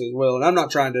for Alexa as well. And I'm not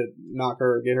trying to knock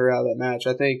her or get her out of that match.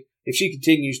 I think if she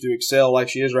continues to excel like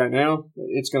she is right now,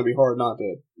 it's going to be hard not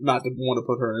to want to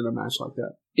put her in a match like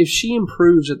that. If she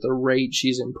improves at the rate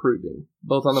she's improving,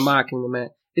 both on the mic and the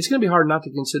mat, it's going to be hard not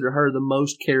to consider her the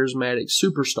most charismatic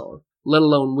superstar, let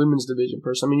alone women's division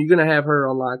person. I mean, you're going to have her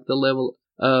on like the level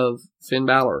of Finn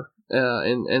Balor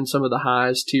and some of the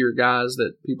highest tier guys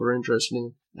that people are interested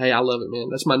in. Hey, I love it, man.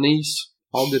 That's my niece.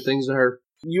 All good things to her.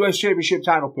 U.S. Championship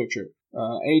title picture.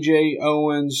 AJ,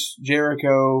 Owens,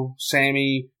 Jericho,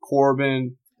 Sammy,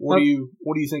 Corbin. What do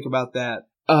you think about that?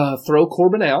 Throw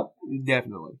Corbin out.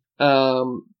 Definitely.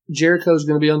 Jericho's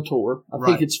going to be on tour. I think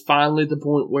Right. it's finally at the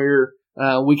point where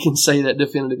we can say that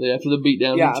definitively after the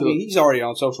beatdown. Yeah, I mean, he's already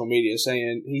on social media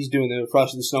saying he's doing the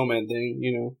Frosty the Snowman thing.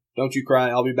 You know, don't you cry,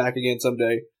 I'll be back again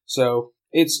someday. So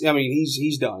he's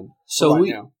done. So right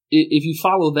now. If you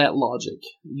follow that logic,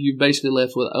 you're basically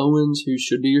left with Owens, who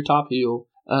should be your top heel,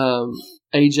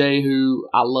 AJ, who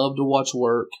I love to watch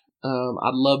work.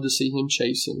 I'd love to see him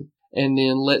chasing, and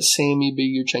then let Sammy be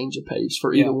your change of pace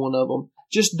for either one of them.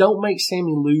 Just don't make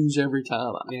Sammy lose every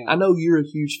time. Yeah. I know you're a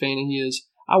huge fan of his.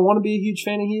 I want to be a huge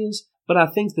fan of his, but I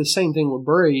think the same thing with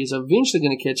Bray is eventually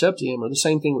going to catch up to him, or the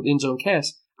same thing with Enzo and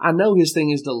Cass. I know his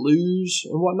thing is to lose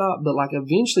and whatnot, but like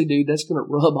eventually, dude, that's going to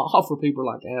rub off for people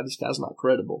like, this guy's not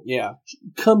credible. Yeah.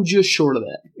 Come just short of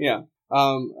that. Yeah.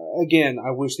 Again, I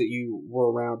wish that you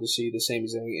were around to see the Sami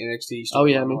Zayn NXT. Oh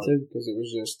yeah, me too. Because it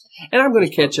was just, and I'm going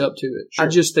to catch up to it. Sure. I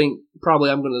just think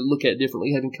probably I'm going to look at it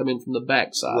differently, having come in from the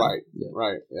backside. right, Yeah.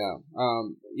 right, yeah.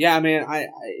 Yeah, man,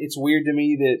 it's weird to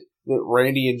me that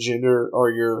Randy and Jinder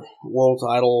are your world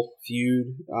title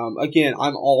feud. Again,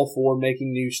 I'm all for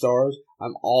making new stars.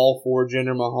 I'm all for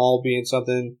Jinder Mahal being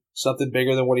something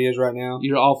bigger than what he is right now.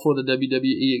 You're all for the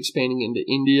WWE expanding into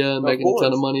India and making a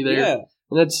ton of money there. Yeah.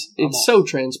 And it's so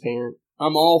transparent.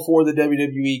 I'm all for the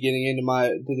WWE getting into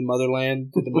to the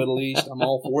motherland, to the Middle East. I'm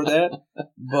all for that.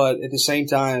 But at the same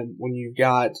time, when you've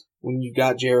got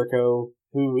Jericho,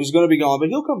 who is going to be gone, but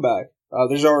he'll come back.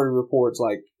 There's already reports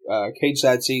like Cage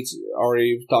Side Seats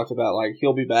already talked about like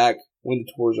he'll be back when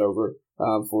the tour's over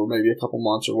for maybe a couple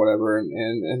months or whatever,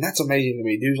 and that's amazing to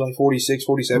me. Dude's like 46,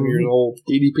 47 years old.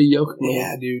 DDP Yoke.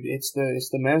 Yeah, dude, it's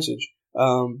the message.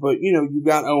 But you've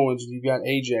got Owens and you've got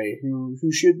AJ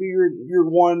who should be your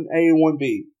 1A and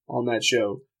 1B on that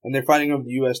show, and they're fighting over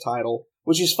the U.S. title,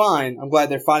 which is fine. I'm glad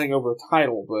they're fighting over a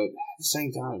title, but at the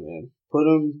same time, man,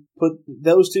 put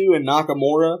those two and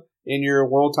Nakamura in your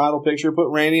world title picture.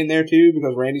 Put Randy in there too,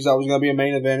 because Randy's always going to be a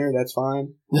main eventer. That's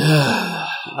fine.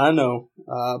 I know.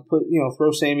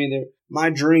 Throw Sammy in there. My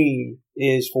dream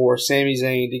is for Sami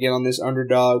Zayn to get on this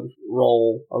underdog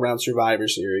role around Survivor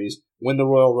Series, win the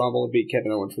Royal Rumble, and beat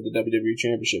Kevin Owens for the WWE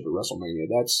Championship at WrestleMania.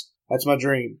 That's my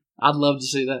dream. I'd love to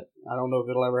see that. I don't know if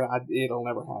it'll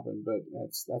never happen, but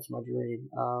that's my dream.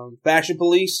 Faction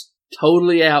Police.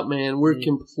 Totally out, man. We're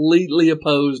completely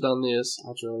opposed on this.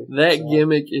 That's really that sad.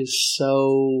 gimmick is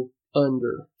so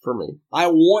under for me. I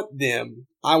want them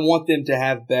to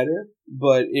have better,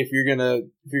 but if you're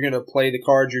gonna play the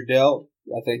cards you're dealt,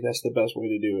 I think that's the best way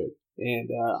to do it. And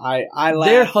I laugh.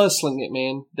 They're hustling it,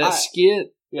 man. That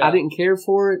skit, yeah. I didn't care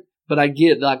for it, but I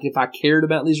get like if I cared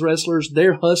about these wrestlers,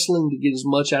 they're hustling to get as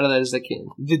much out of that as they can.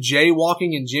 The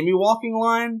jaywalking and Jimmy walking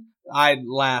line, I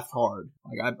laughed hard.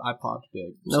 Like I popped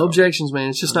big. No objections, man.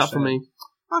 It's just not for me.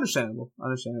 Understandable.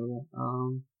 Is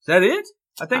that it?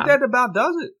 I think that about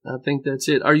does it. I think that's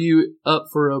it. Are you up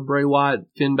for a Bray Wyatt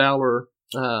Finn Balor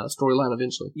storyline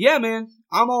eventually? Yeah, man.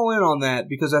 I'm all in on that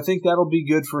because I think that'll be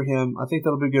good for him. I think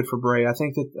that'll be good for Bray. I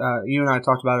think that you and I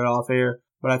talked about it off air,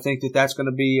 but I think that that's going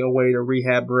to be a way to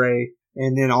rehab Bray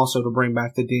and then also to bring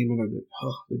back the Demon or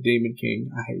the Demon King.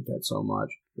 I hate that so much.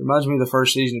 It reminds me of the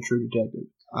first season of True Detective.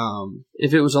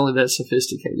 If it was only that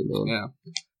sophisticated, man. Yeah.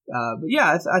 But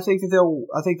yeah, I think that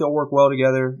they'll work well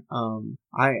together.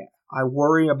 I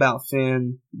worry about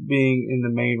Finn being in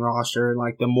the main roster.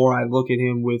 Like the more I look at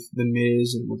him with The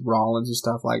Miz and with Rollins and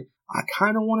stuff, like I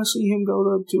kind of want to see him go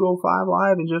to 205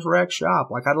 Live and just wreck shop.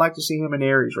 Like I'd like to see him and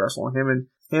Aries wrestle, and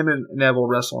him and Neville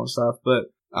wrestle and stuff.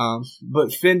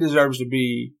 But Finn deserves to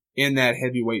be in that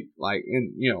heavyweight, like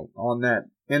in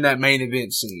that main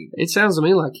event scene. It sounds to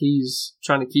me like he's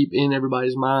trying to keep in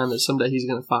everybody's mind that someday he's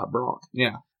going to fight Brock.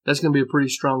 Yeah. That's going to be a pretty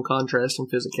strong contrast in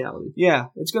physicality. Yeah,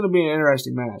 it's going to be an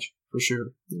interesting match for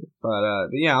sure. But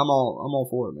yeah, I'm all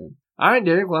for it, man. All right,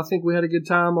 Derek. Well, I think we had a good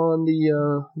time on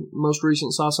the most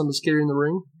recent Saw Something Scary in the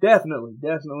Ring. Definitely.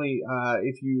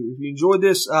 If you enjoyed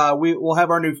this, we'll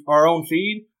have our own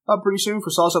feed up pretty soon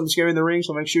for Saw Something Scary in the Ring.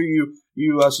 So make sure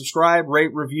you subscribe, rate,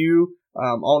 review,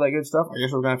 all that good stuff. I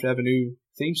guess we're gonna have to have a new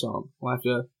theme song. We'll have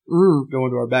to go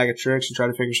into our bag of tricks and try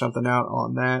to figure something out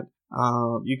on that.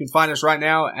 You can find us right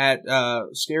now at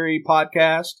Scary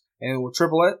Podcast and with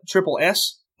triple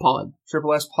S Pod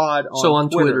on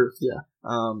Twitter. Yeah.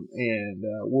 And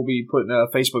we'll be putting a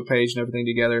Facebook page and everything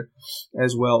together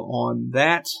as well on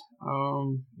that.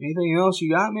 Anything else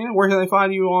you got, man? Where can they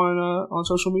find you on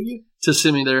social media? To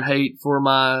send me their hate for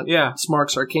my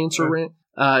Smarks Are Cancer rant,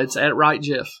 it's at Right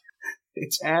Jeff.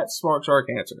 It's at Smarks Are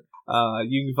Cancer.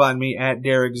 You can find me at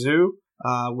Derek Zoo.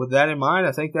 With that in mind,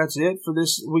 I think that's it for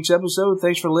this week's episode.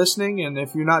 Thanks for listening, and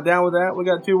if you're not down with that, we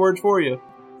got 2 words for you.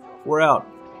 We're out.